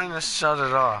investigation. Trying to shut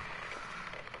it off.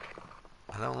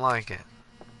 I don't like it.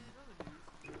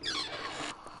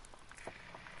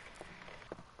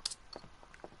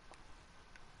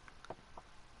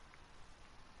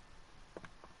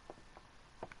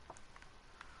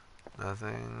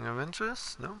 Nothing of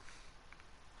interest? No?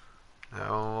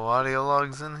 No audio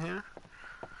logs in here?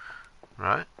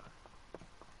 Right?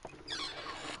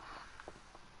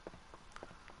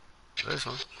 This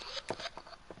one.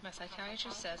 My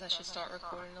psychiatrist says I should start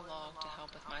recording a log to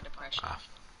help with my depression. Ah,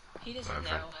 He doesn't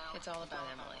perfect. know it's all about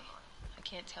Emily. I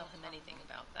can't tell him anything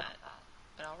about that,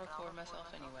 but I'll record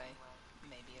myself anyway.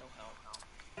 Maybe it'll help.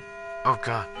 Oh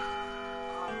god.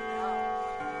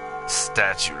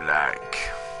 Statue like.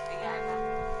 Yeah, I got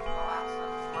the last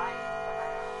one's light, but I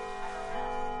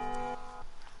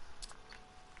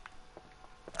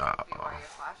don't know. Before your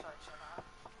flashlight shut off.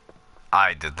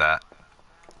 I did that.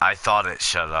 I thought it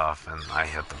shut off and I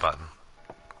hit the button.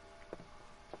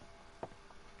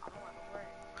 I'm a little worried.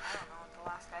 I don't know what the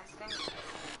last guy's thinking.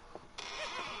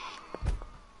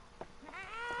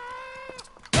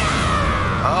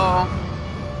 Oh.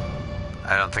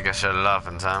 I don't think I shut it off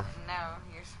in time. No,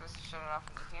 you're supposed to shut it off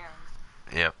when you hear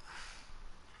him. Yep.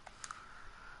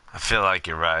 I feel like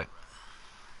you're right.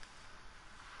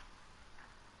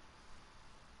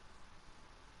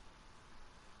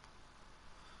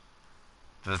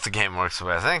 But if the game works the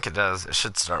way I think it does, it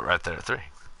should start right there at 3.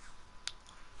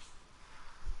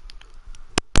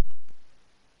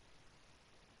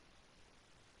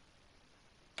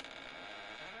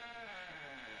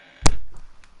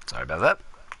 Sorry about that.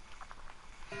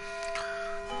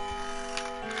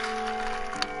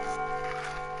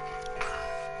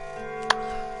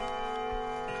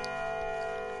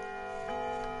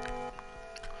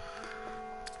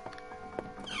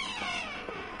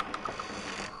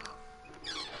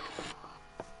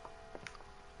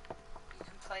 You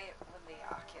can play it with the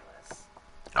Oculus.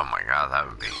 Oh my god, that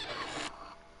would be...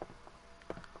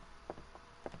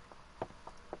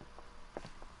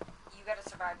 You gotta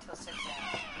survive till 6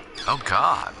 a.m. Oh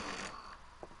god.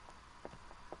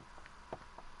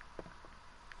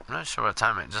 I'm not sure what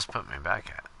time it just put me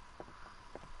back at.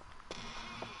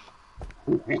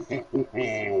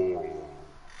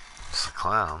 It's a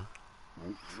clown.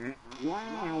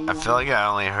 I feel like I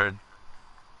only heard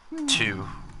 2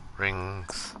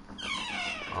 rings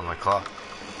on the clock.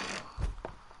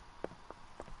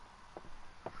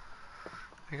 I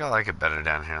think I like it better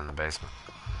down here in the basement.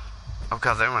 Oh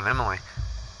god, there went Emily.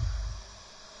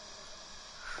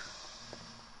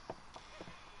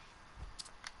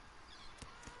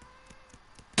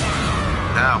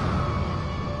 No.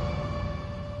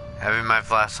 Having my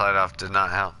flashlight off did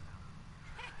not help.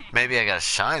 Maybe I gotta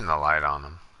shine the light on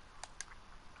them.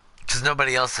 Because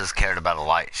nobody else has cared about a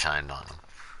light shined on them.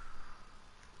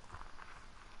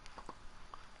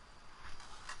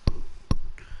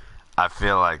 I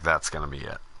feel like that's gonna be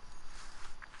it.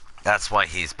 That's why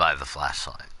he's by the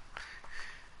flashlight.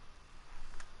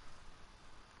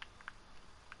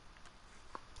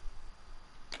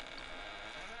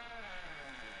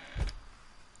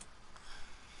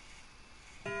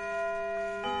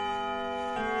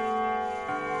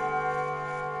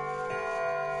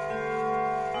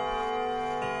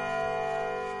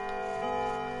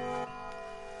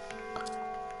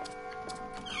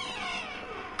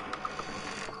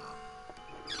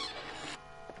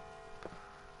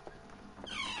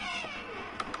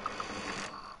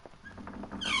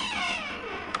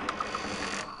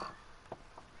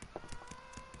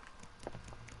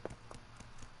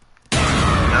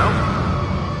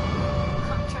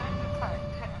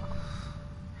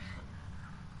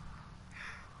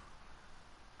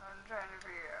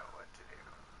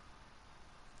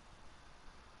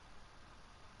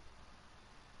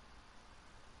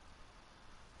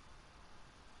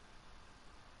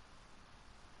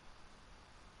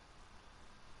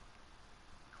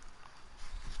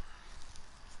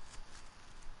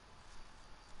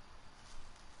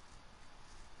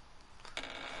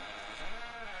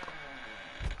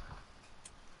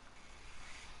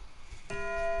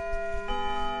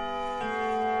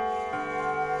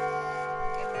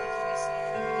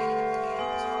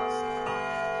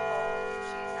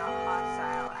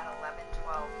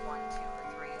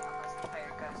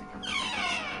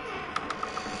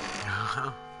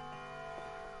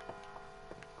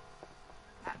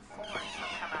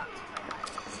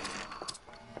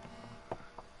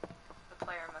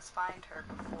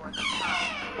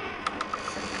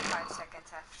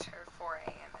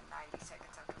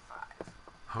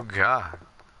 Oh God.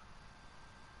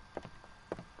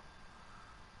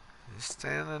 He's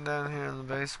standing down here in the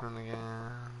basement again.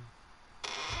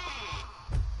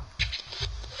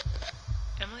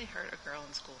 Emily hurt a girl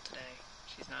in school today.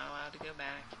 She's not allowed to go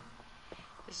back.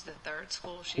 This is the third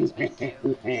school she's been to.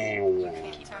 You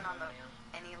can't turn on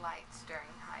any lights during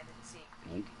hide and seek,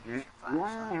 but you can use your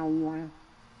flashlight.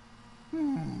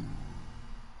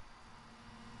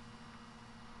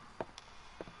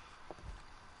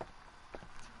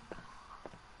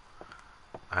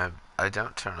 I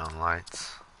don't turn on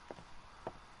lights.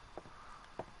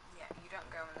 Yeah, you don't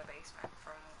go in the basement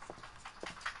from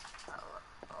 11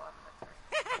 to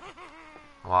 3.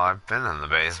 Well, I've been in the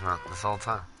basement this whole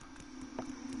time.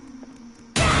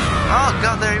 Oh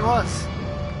God, there he was.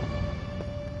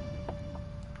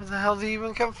 Where the hell did he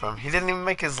even come from? He didn't even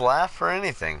make his laugh or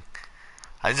anything.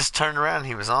 I just turned around,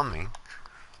 he was on me.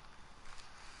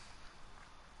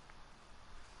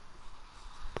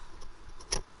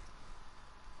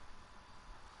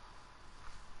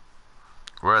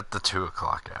 We're at the 2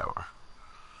 o'clock hour.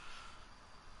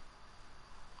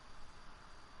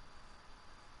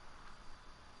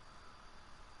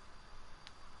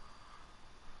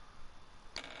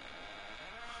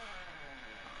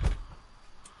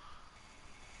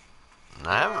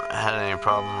 I haven't had any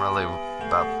problem really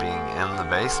about being in the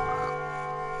basement.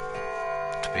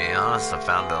 To be honest, I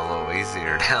found it a little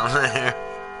easier down there.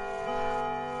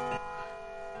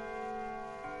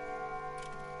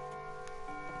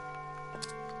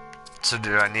 So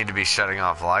do I need to be shutting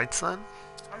off lights then?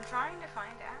 I'm trying to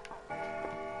find out.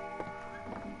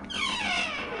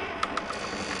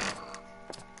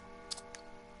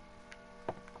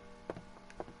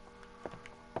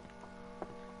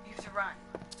 You have to run.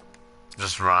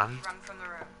 Just run? Run from the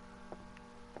room.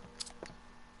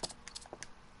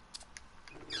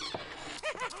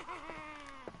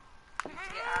 You have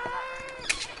to get out of that room.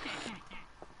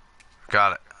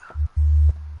 Got it.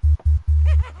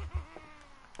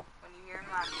 When you hear him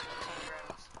laugh, you can change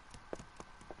rooms.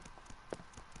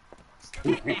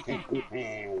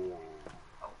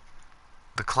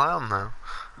 The clown though.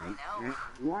 I know.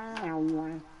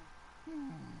 No,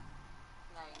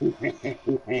 you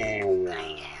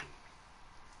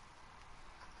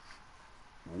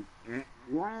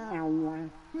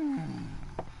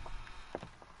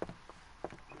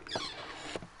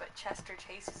But Chester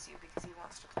chases you because he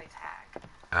wants to play tag.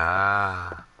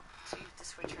 Ah. So you have to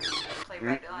switch rooms. Play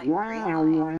red light,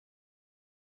 green light.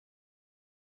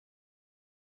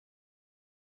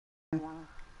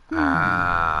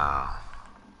 Ah.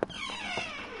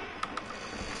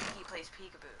 He plays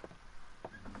peekaboo.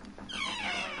 And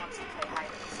Emily wants to play hide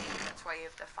and seek. That's why you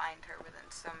have to find her within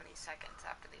so many seconds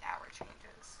after the hour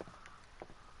changes.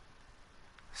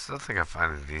 Still think I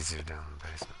find it easier down in the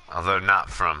basement. Although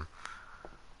not from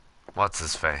what's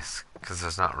his face, because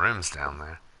there's not rooms down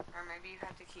there. Or maybe you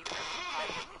have to keep her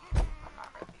hiding. I'm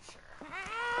not really sure.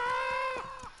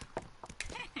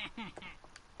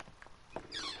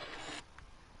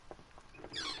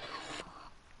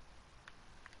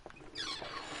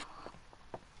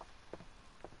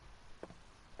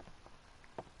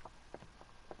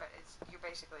 But you're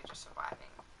basically just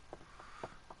surviving.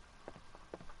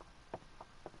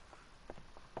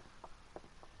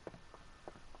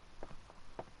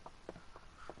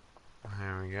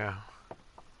 There we go.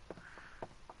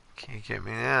 Can't get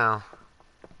me now.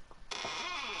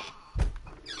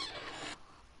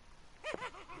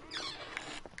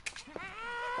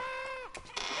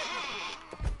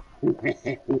 What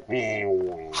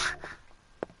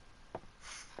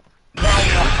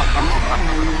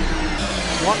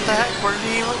the heck? Where did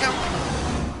he even come from?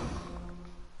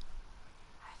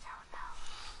 I don't know.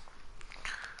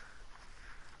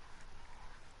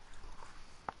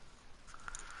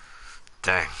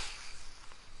 Dang.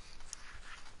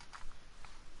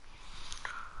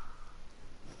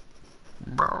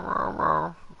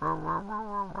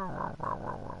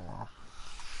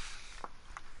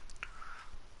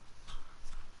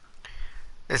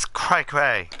 It's cray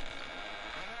cray.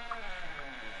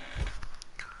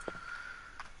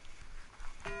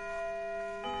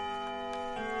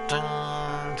 Dun,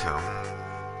 dun, dun,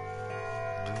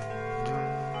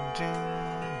 dun,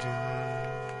 dun, dun.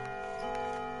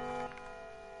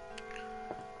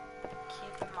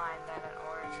 Keep in mind that in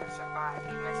order to survive,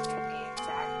 you must do the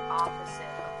exact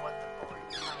opposite of what the board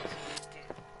tells you to do.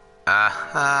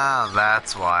 Aha,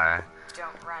 that's why.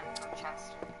 Don't run from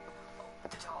Chester. Oh,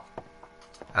 the doll.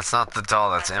 That's not the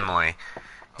doll, that's Emily.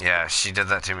 Yeah, she did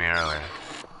that to me earlier.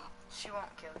 She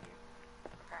won't kill you.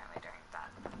 Apparently during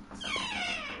that.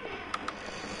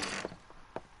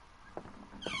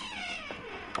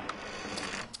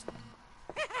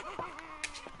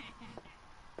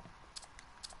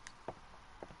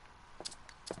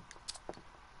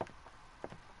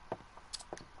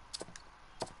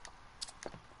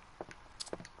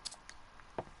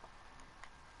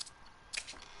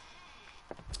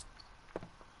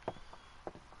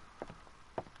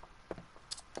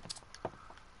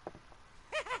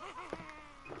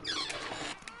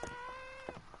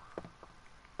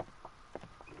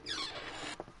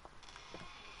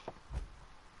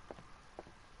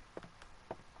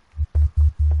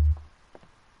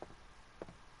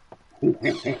 Between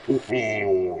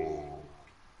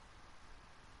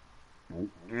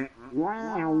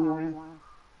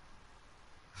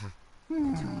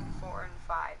 4 and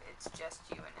 5, it's just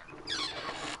you and Emily.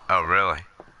 Oh, really?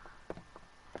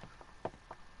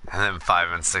 And then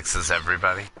 5 and 6 is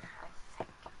everybody?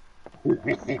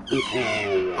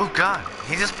 Oh, God.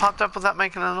 He just popped up without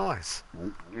making a noise.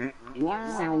 You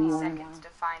have 70 seconds to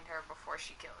find her before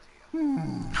she kills you.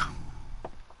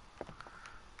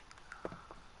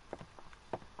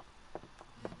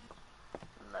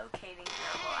 Locating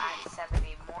her will add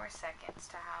 70 more seconds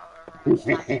to however much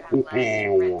time you have left to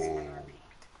rinse and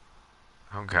repeat.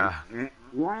 Oh, God. And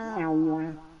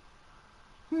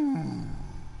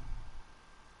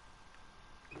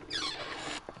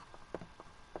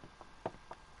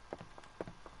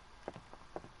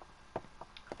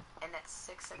at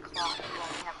 6 o'clock, you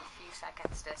only have a few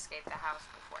seconds to escape the house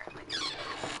before Emily kills you.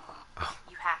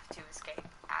 You have to escape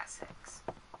at 6.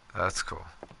 That's cool.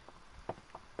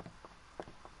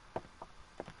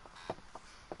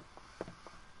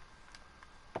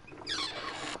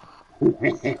 Oh,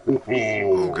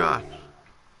 God.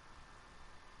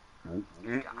 You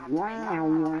don't have to make out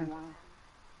contact with him.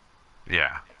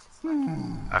 Yeah, It's just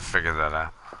like I figured that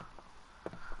out.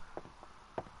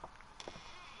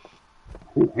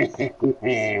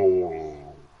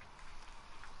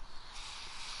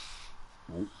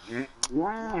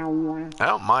 I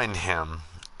don't mind him.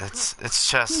 It's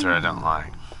Chester I don't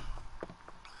like.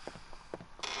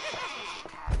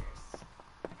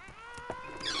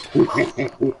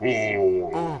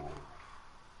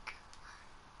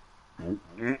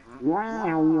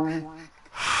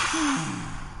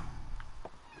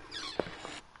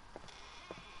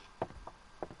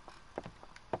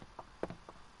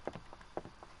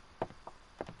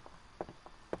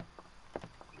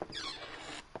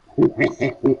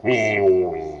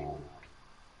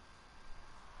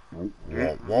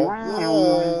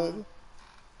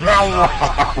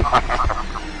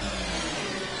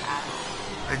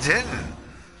 I didn't.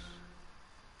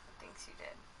 thinks you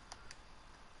did.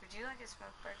 Would you like a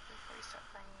smoke break before you start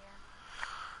playing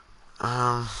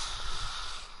again?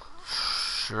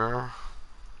 Sure.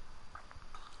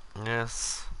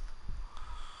 Yes.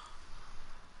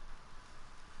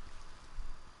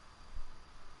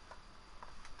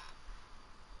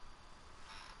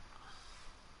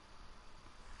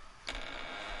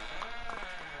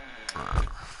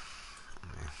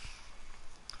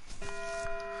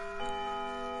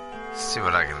 See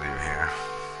what I can do here.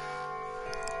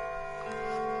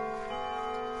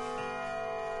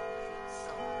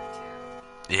 So only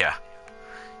 2. Yeah.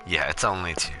 Yeah, it's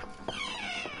only 2.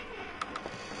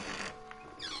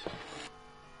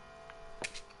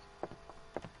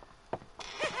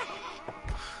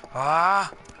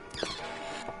 Ah!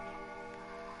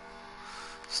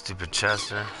 Stupid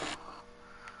Chester.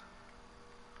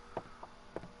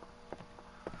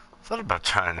 Thought about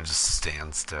trying to just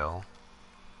stand still.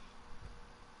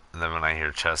 And then when I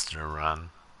hear Chester run.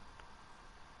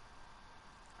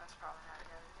 That's probably not a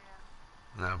good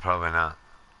idea. No, probably not.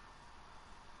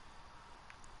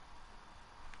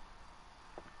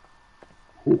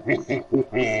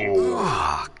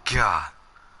 Oh, God.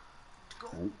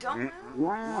 Don't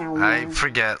move. I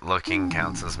forget looking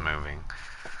counts as moving.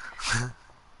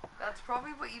 That's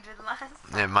probably what you did last.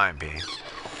 It might be.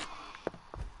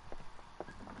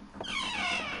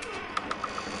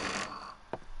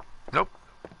 Nope.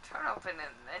 Turn open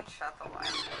and then shut the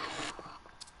light.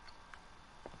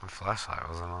 My flashlight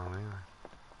wasn't on either.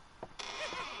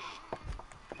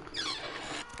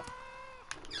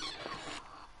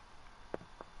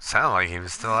 Sounded like he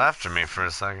was still after me for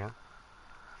a second.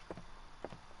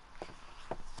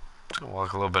 Just gonna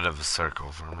walk a little bit of a circle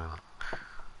for a minute.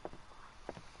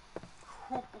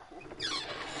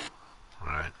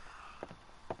 Alright.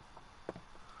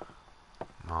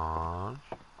 Come on.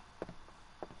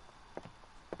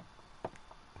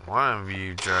 One of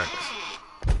you jerks.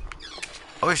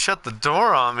 Oh, he shut the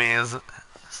door on me, is it?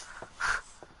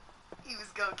 He was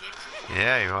gonna get you.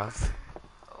 Yeah, he was.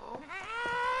 Oh.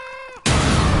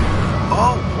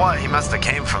 Oh, what? He must have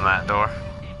came from that door.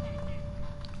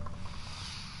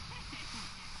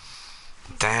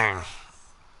 Dang.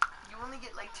 You only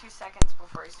get like 2 seconds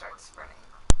before he starts sprinting.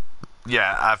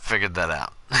 Yeah, I figured that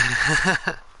out.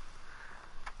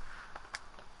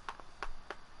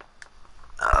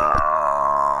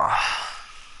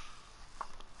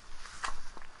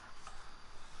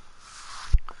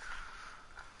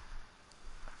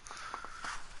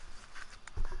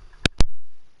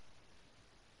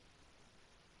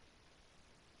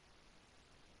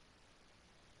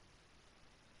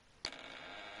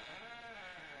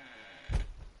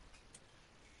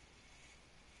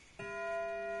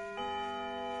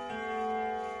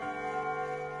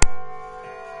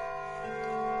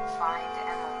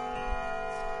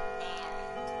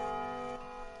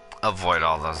 avoid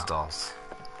all those dolls.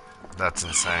 That's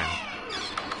insane.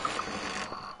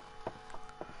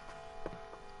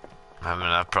 I'm having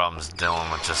enough problems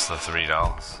dealing with just the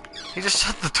 $3. He just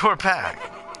shut the door back.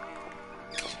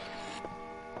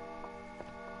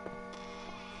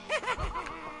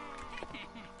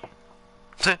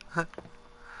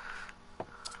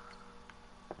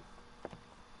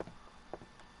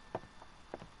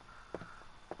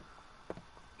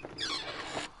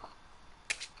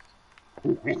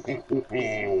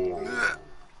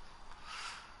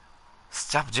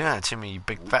 Stop doing that to me, you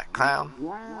big fat clown.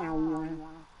 Looking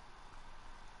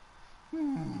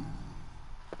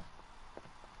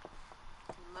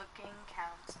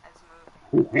counts as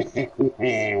moving.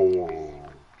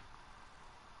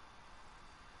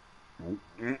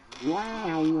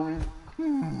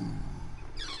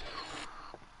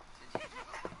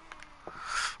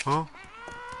 Who?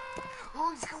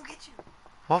 Oh, he's gonna get you.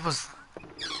 What was...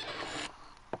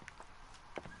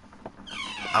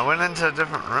 I went into a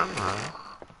different room though.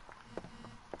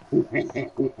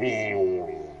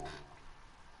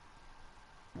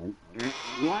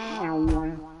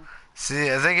 See,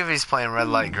 I think if he's playing red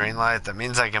light, green light, that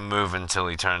means I can move until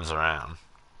he turns around.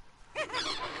 I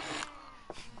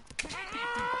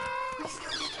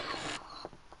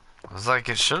was like,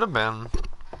 it should have been.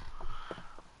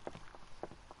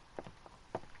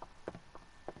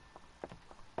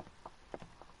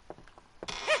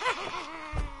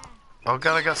 Oh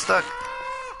god, I got stuck.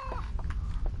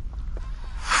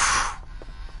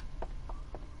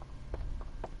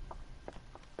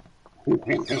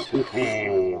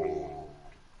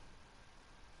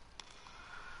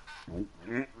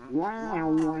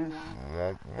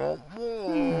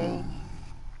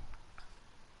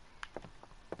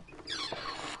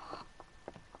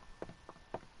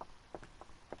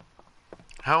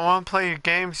 I don't want to play your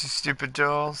games, you stupid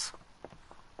dolls.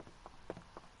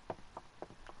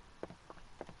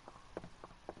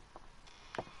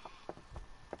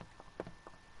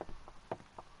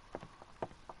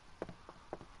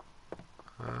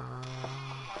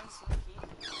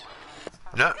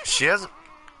 No, she hasn't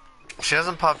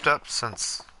popped up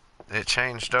since it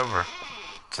changed over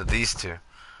to these two.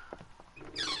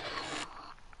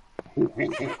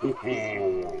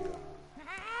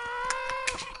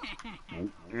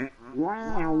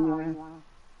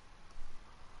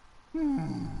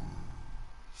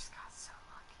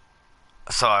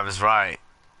 So I was right.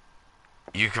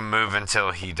 You can move until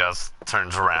he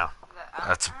turns around.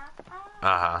 That's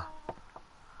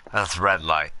that's red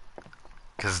light.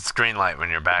 Because it's green light when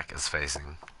your back is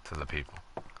facing to the people.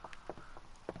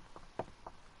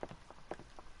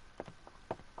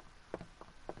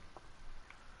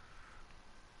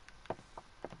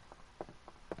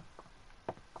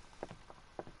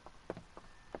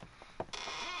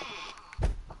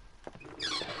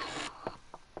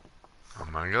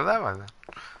 I'm gonna go that way then.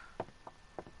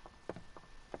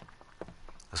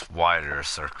 This wider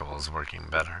circle is working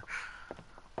better.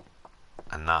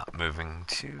 And not moving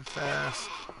too fast.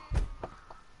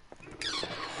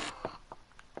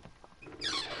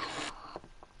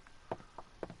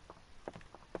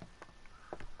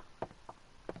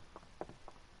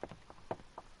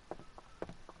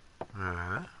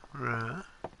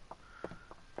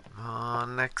 Come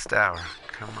on, next hour.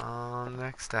 Come on,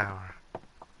 next hour.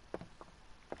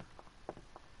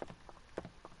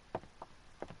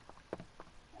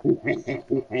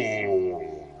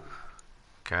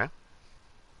 Okay.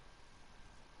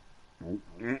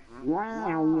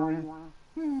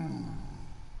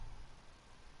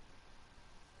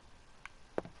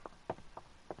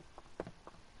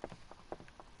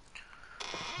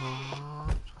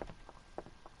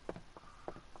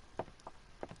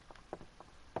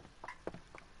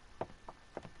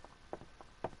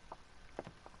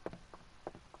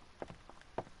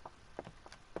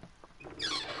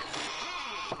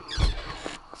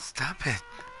 Stop it.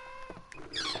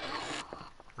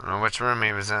 I don't know which room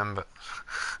he was in, but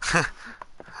I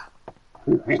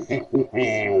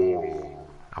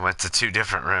went to 2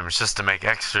 different rooms just to make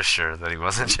extra sure that he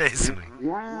wasn't chasing me.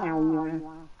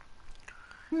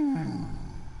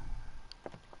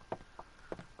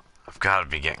 I've got to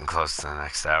be getting close to the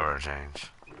next hour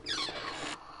change.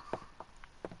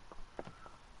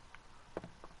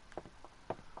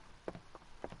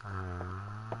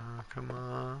 Come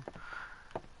on.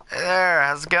 Hey there,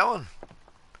 how's it going?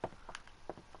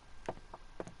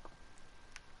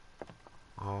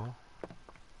 Oh.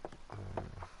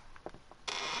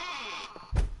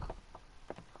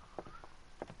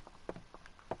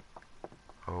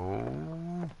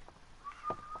 Oh.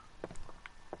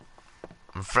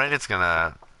 I'm afraid it's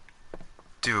gonna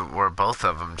do it where both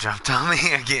of them jumped on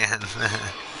me again.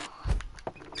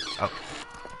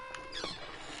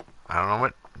 I don't know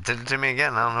what did it to me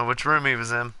again. I don't know which room he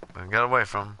was in. I got away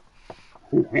from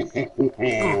him.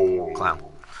 Ooh, clown.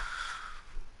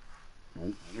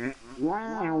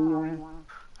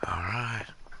 Alright.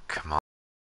 Come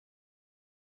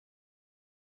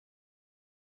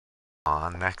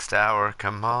on, next hour.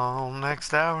 Come on,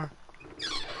 next hour.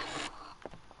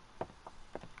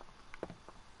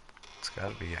 It's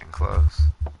gotta be getting close.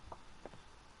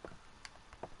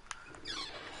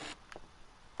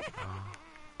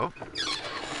 Oh.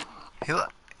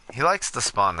 He likes to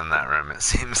spawn in that room, it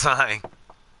seems like.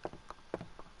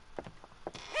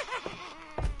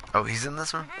 Oh, he's in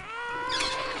this room?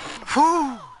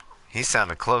 Whew! He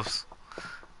sounded close.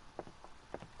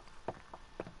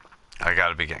 I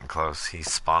gotta be getting close.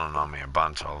 He's spawning on me a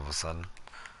bunch all of a sudden.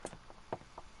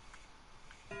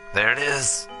 There it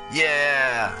is!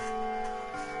 Yeah!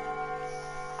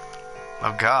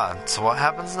 Oh god, so what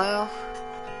happens now?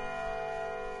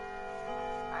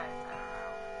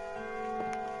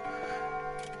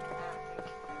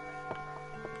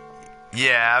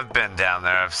 Yeah, I've been down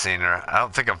there. I've seen her. I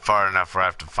don't think I'm far enough where I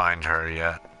have to find her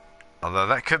yet. Although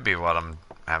that could be what I'm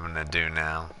having to do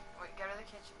now. Wait, go to the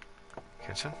kitchen.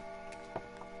 Kitchen?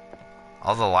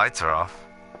 All the lights are off.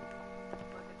 Look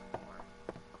at the door.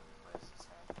 What does it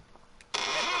say?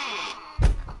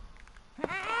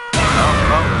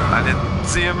 Oh, I didn't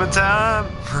see him in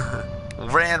time.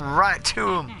 Ran right to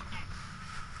him.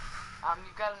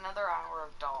 You've got another hour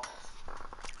of dolls.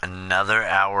 Another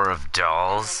hour of And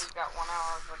dolls? you've got 1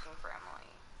 hour of looking for Emily.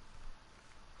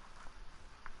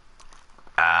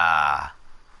 Ah.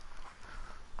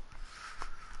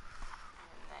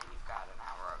 And then you've got an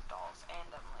hour of dolls and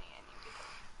Emily, and you get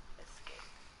to escape.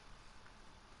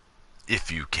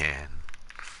 If you can.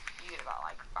 You get about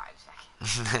like 5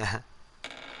 seconds.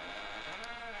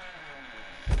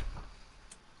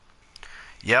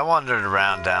 Yeah, I wandered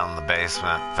around down the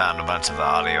basement, found a bunch of the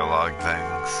audio log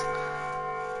things.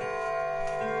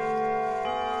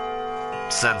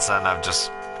 Since then, I've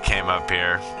just came up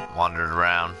here, wandered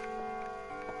around.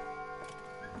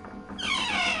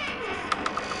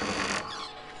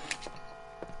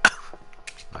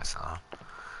 Nice, huh?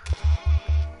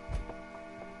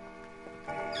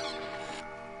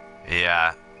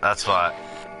 Yeah, that's what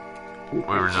we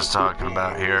were just talking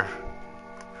about here.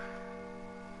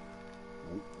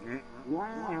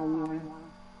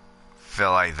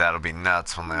 Feel like that'll be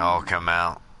nuts when they all come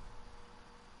out.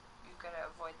 You've got to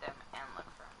avoid them and look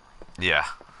for Emily. Yeah.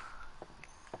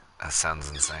 That sounds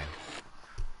insane.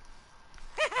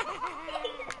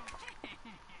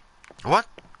 What?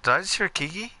 Did I just hear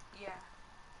Kiki? Yeah.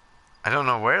 I don't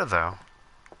know where, though.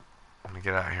 Let me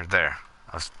get out of here. There.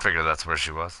 I figured that's where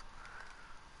she was.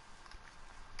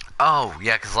 Oh,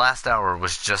 yeah, because last hour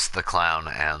was just the clown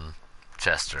and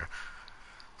Chester.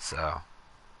 So,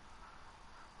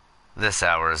 this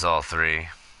hour is all three.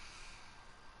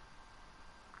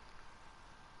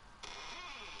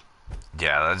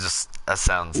 Yeah, that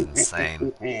sounds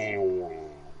insane.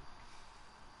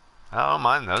 I don't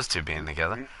mind those two being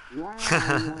together.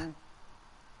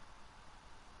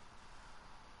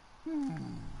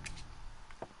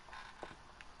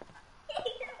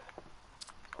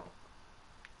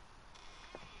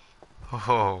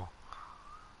 Oh.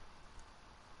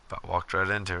 About walked right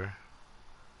into her.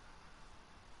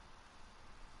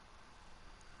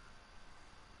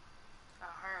 Now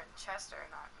her and Chester are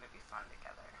not going to be fun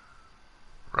together.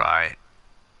 Right.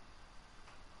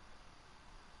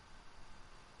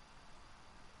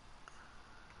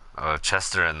 Oh,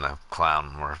 Chester and the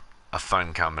clown were a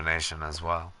fun combination as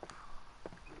well.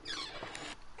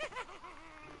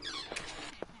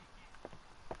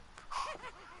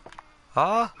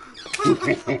 Huh?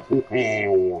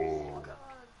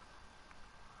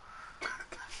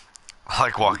 I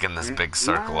like walking this big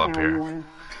circle up here.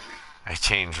 I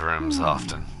change rooms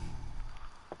often.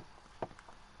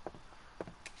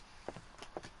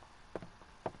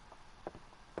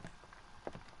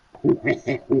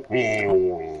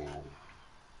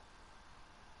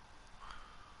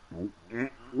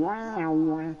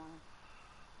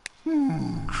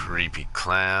 Creepy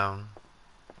clown.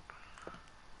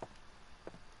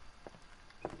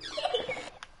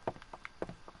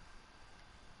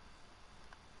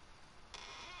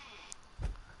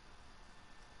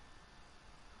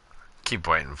 Keep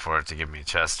waiting for it to give me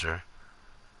Chester.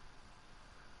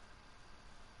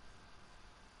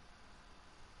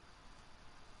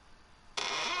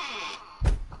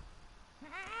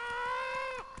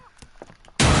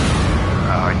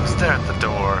 Oh, he was there at the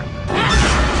door.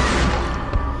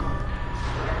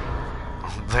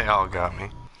 They all got me.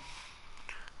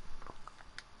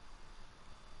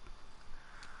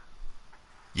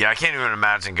 Yeah, I can't even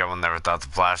imagine going there without the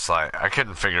flashlight. I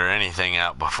couldn't figure anything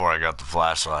out before I got the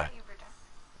flashlight.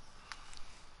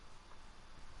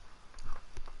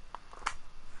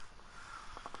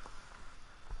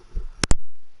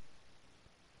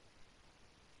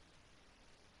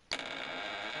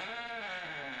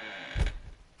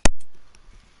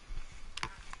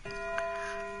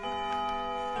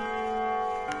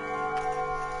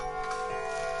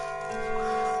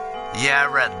 Yeah,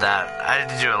 I read that. I had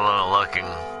to do a little looking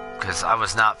because I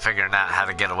was not figuring out how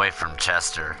to get away from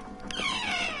Chester.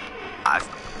 I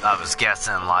was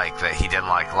guessing like that he didn't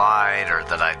like light, or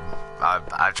that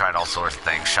I tried all sorts of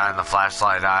things, shining the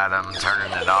flashlight at him,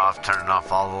 turning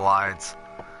off all the lights.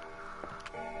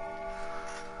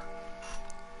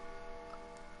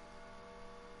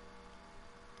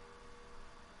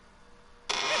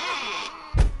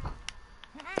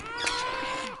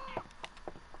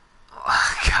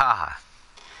 God.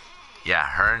 Yeah,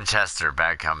 her and Chester,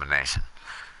 bad combination.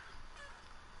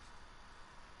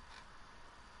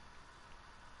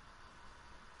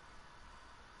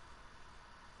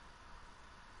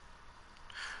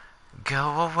 Go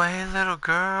away, little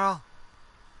girl.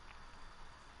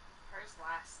 Hers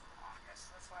lasts the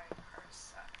longest. That's why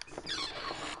hers sucks.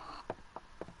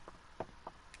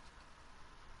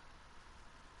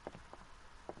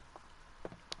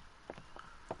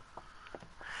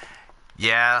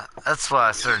 Yeah, that's what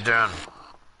I started doing.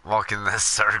 Walking this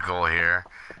circle here.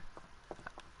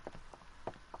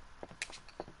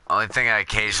 Only thing I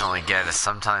occasionally get is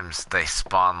sometimes they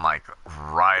spawn like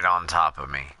right on top of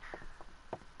me.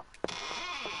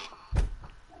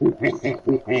 Yeah,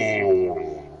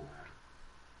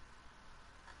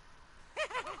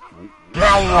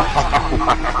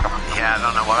 I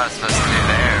don't know what I was supposed to do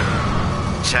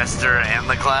there. Chester and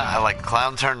the clown, like the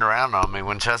clown turned around on me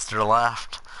when Chester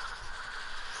left.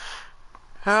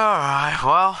 Alright,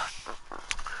 well,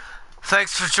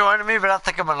 thanks for joining me, but I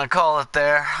think I'm gonna call it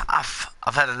there. I've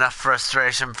had enough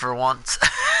frustration for once.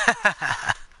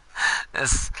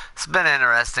 It's been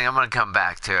interesting. I'm gonna come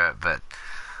back to it, but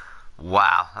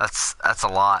wow, that's a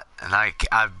lot, and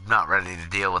I'm not ready to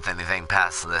deal with anything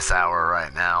past this hour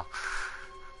right now.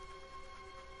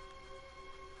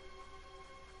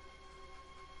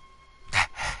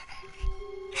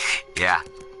 Yeah,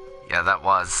 that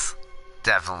was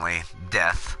definitely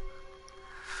death.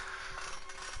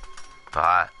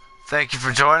 But thank you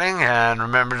for joining, and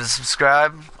remember to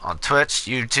subscribe on Twitch,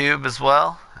 YouTube as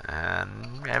well.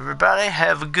 And everybody,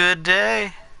 have a good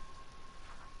day.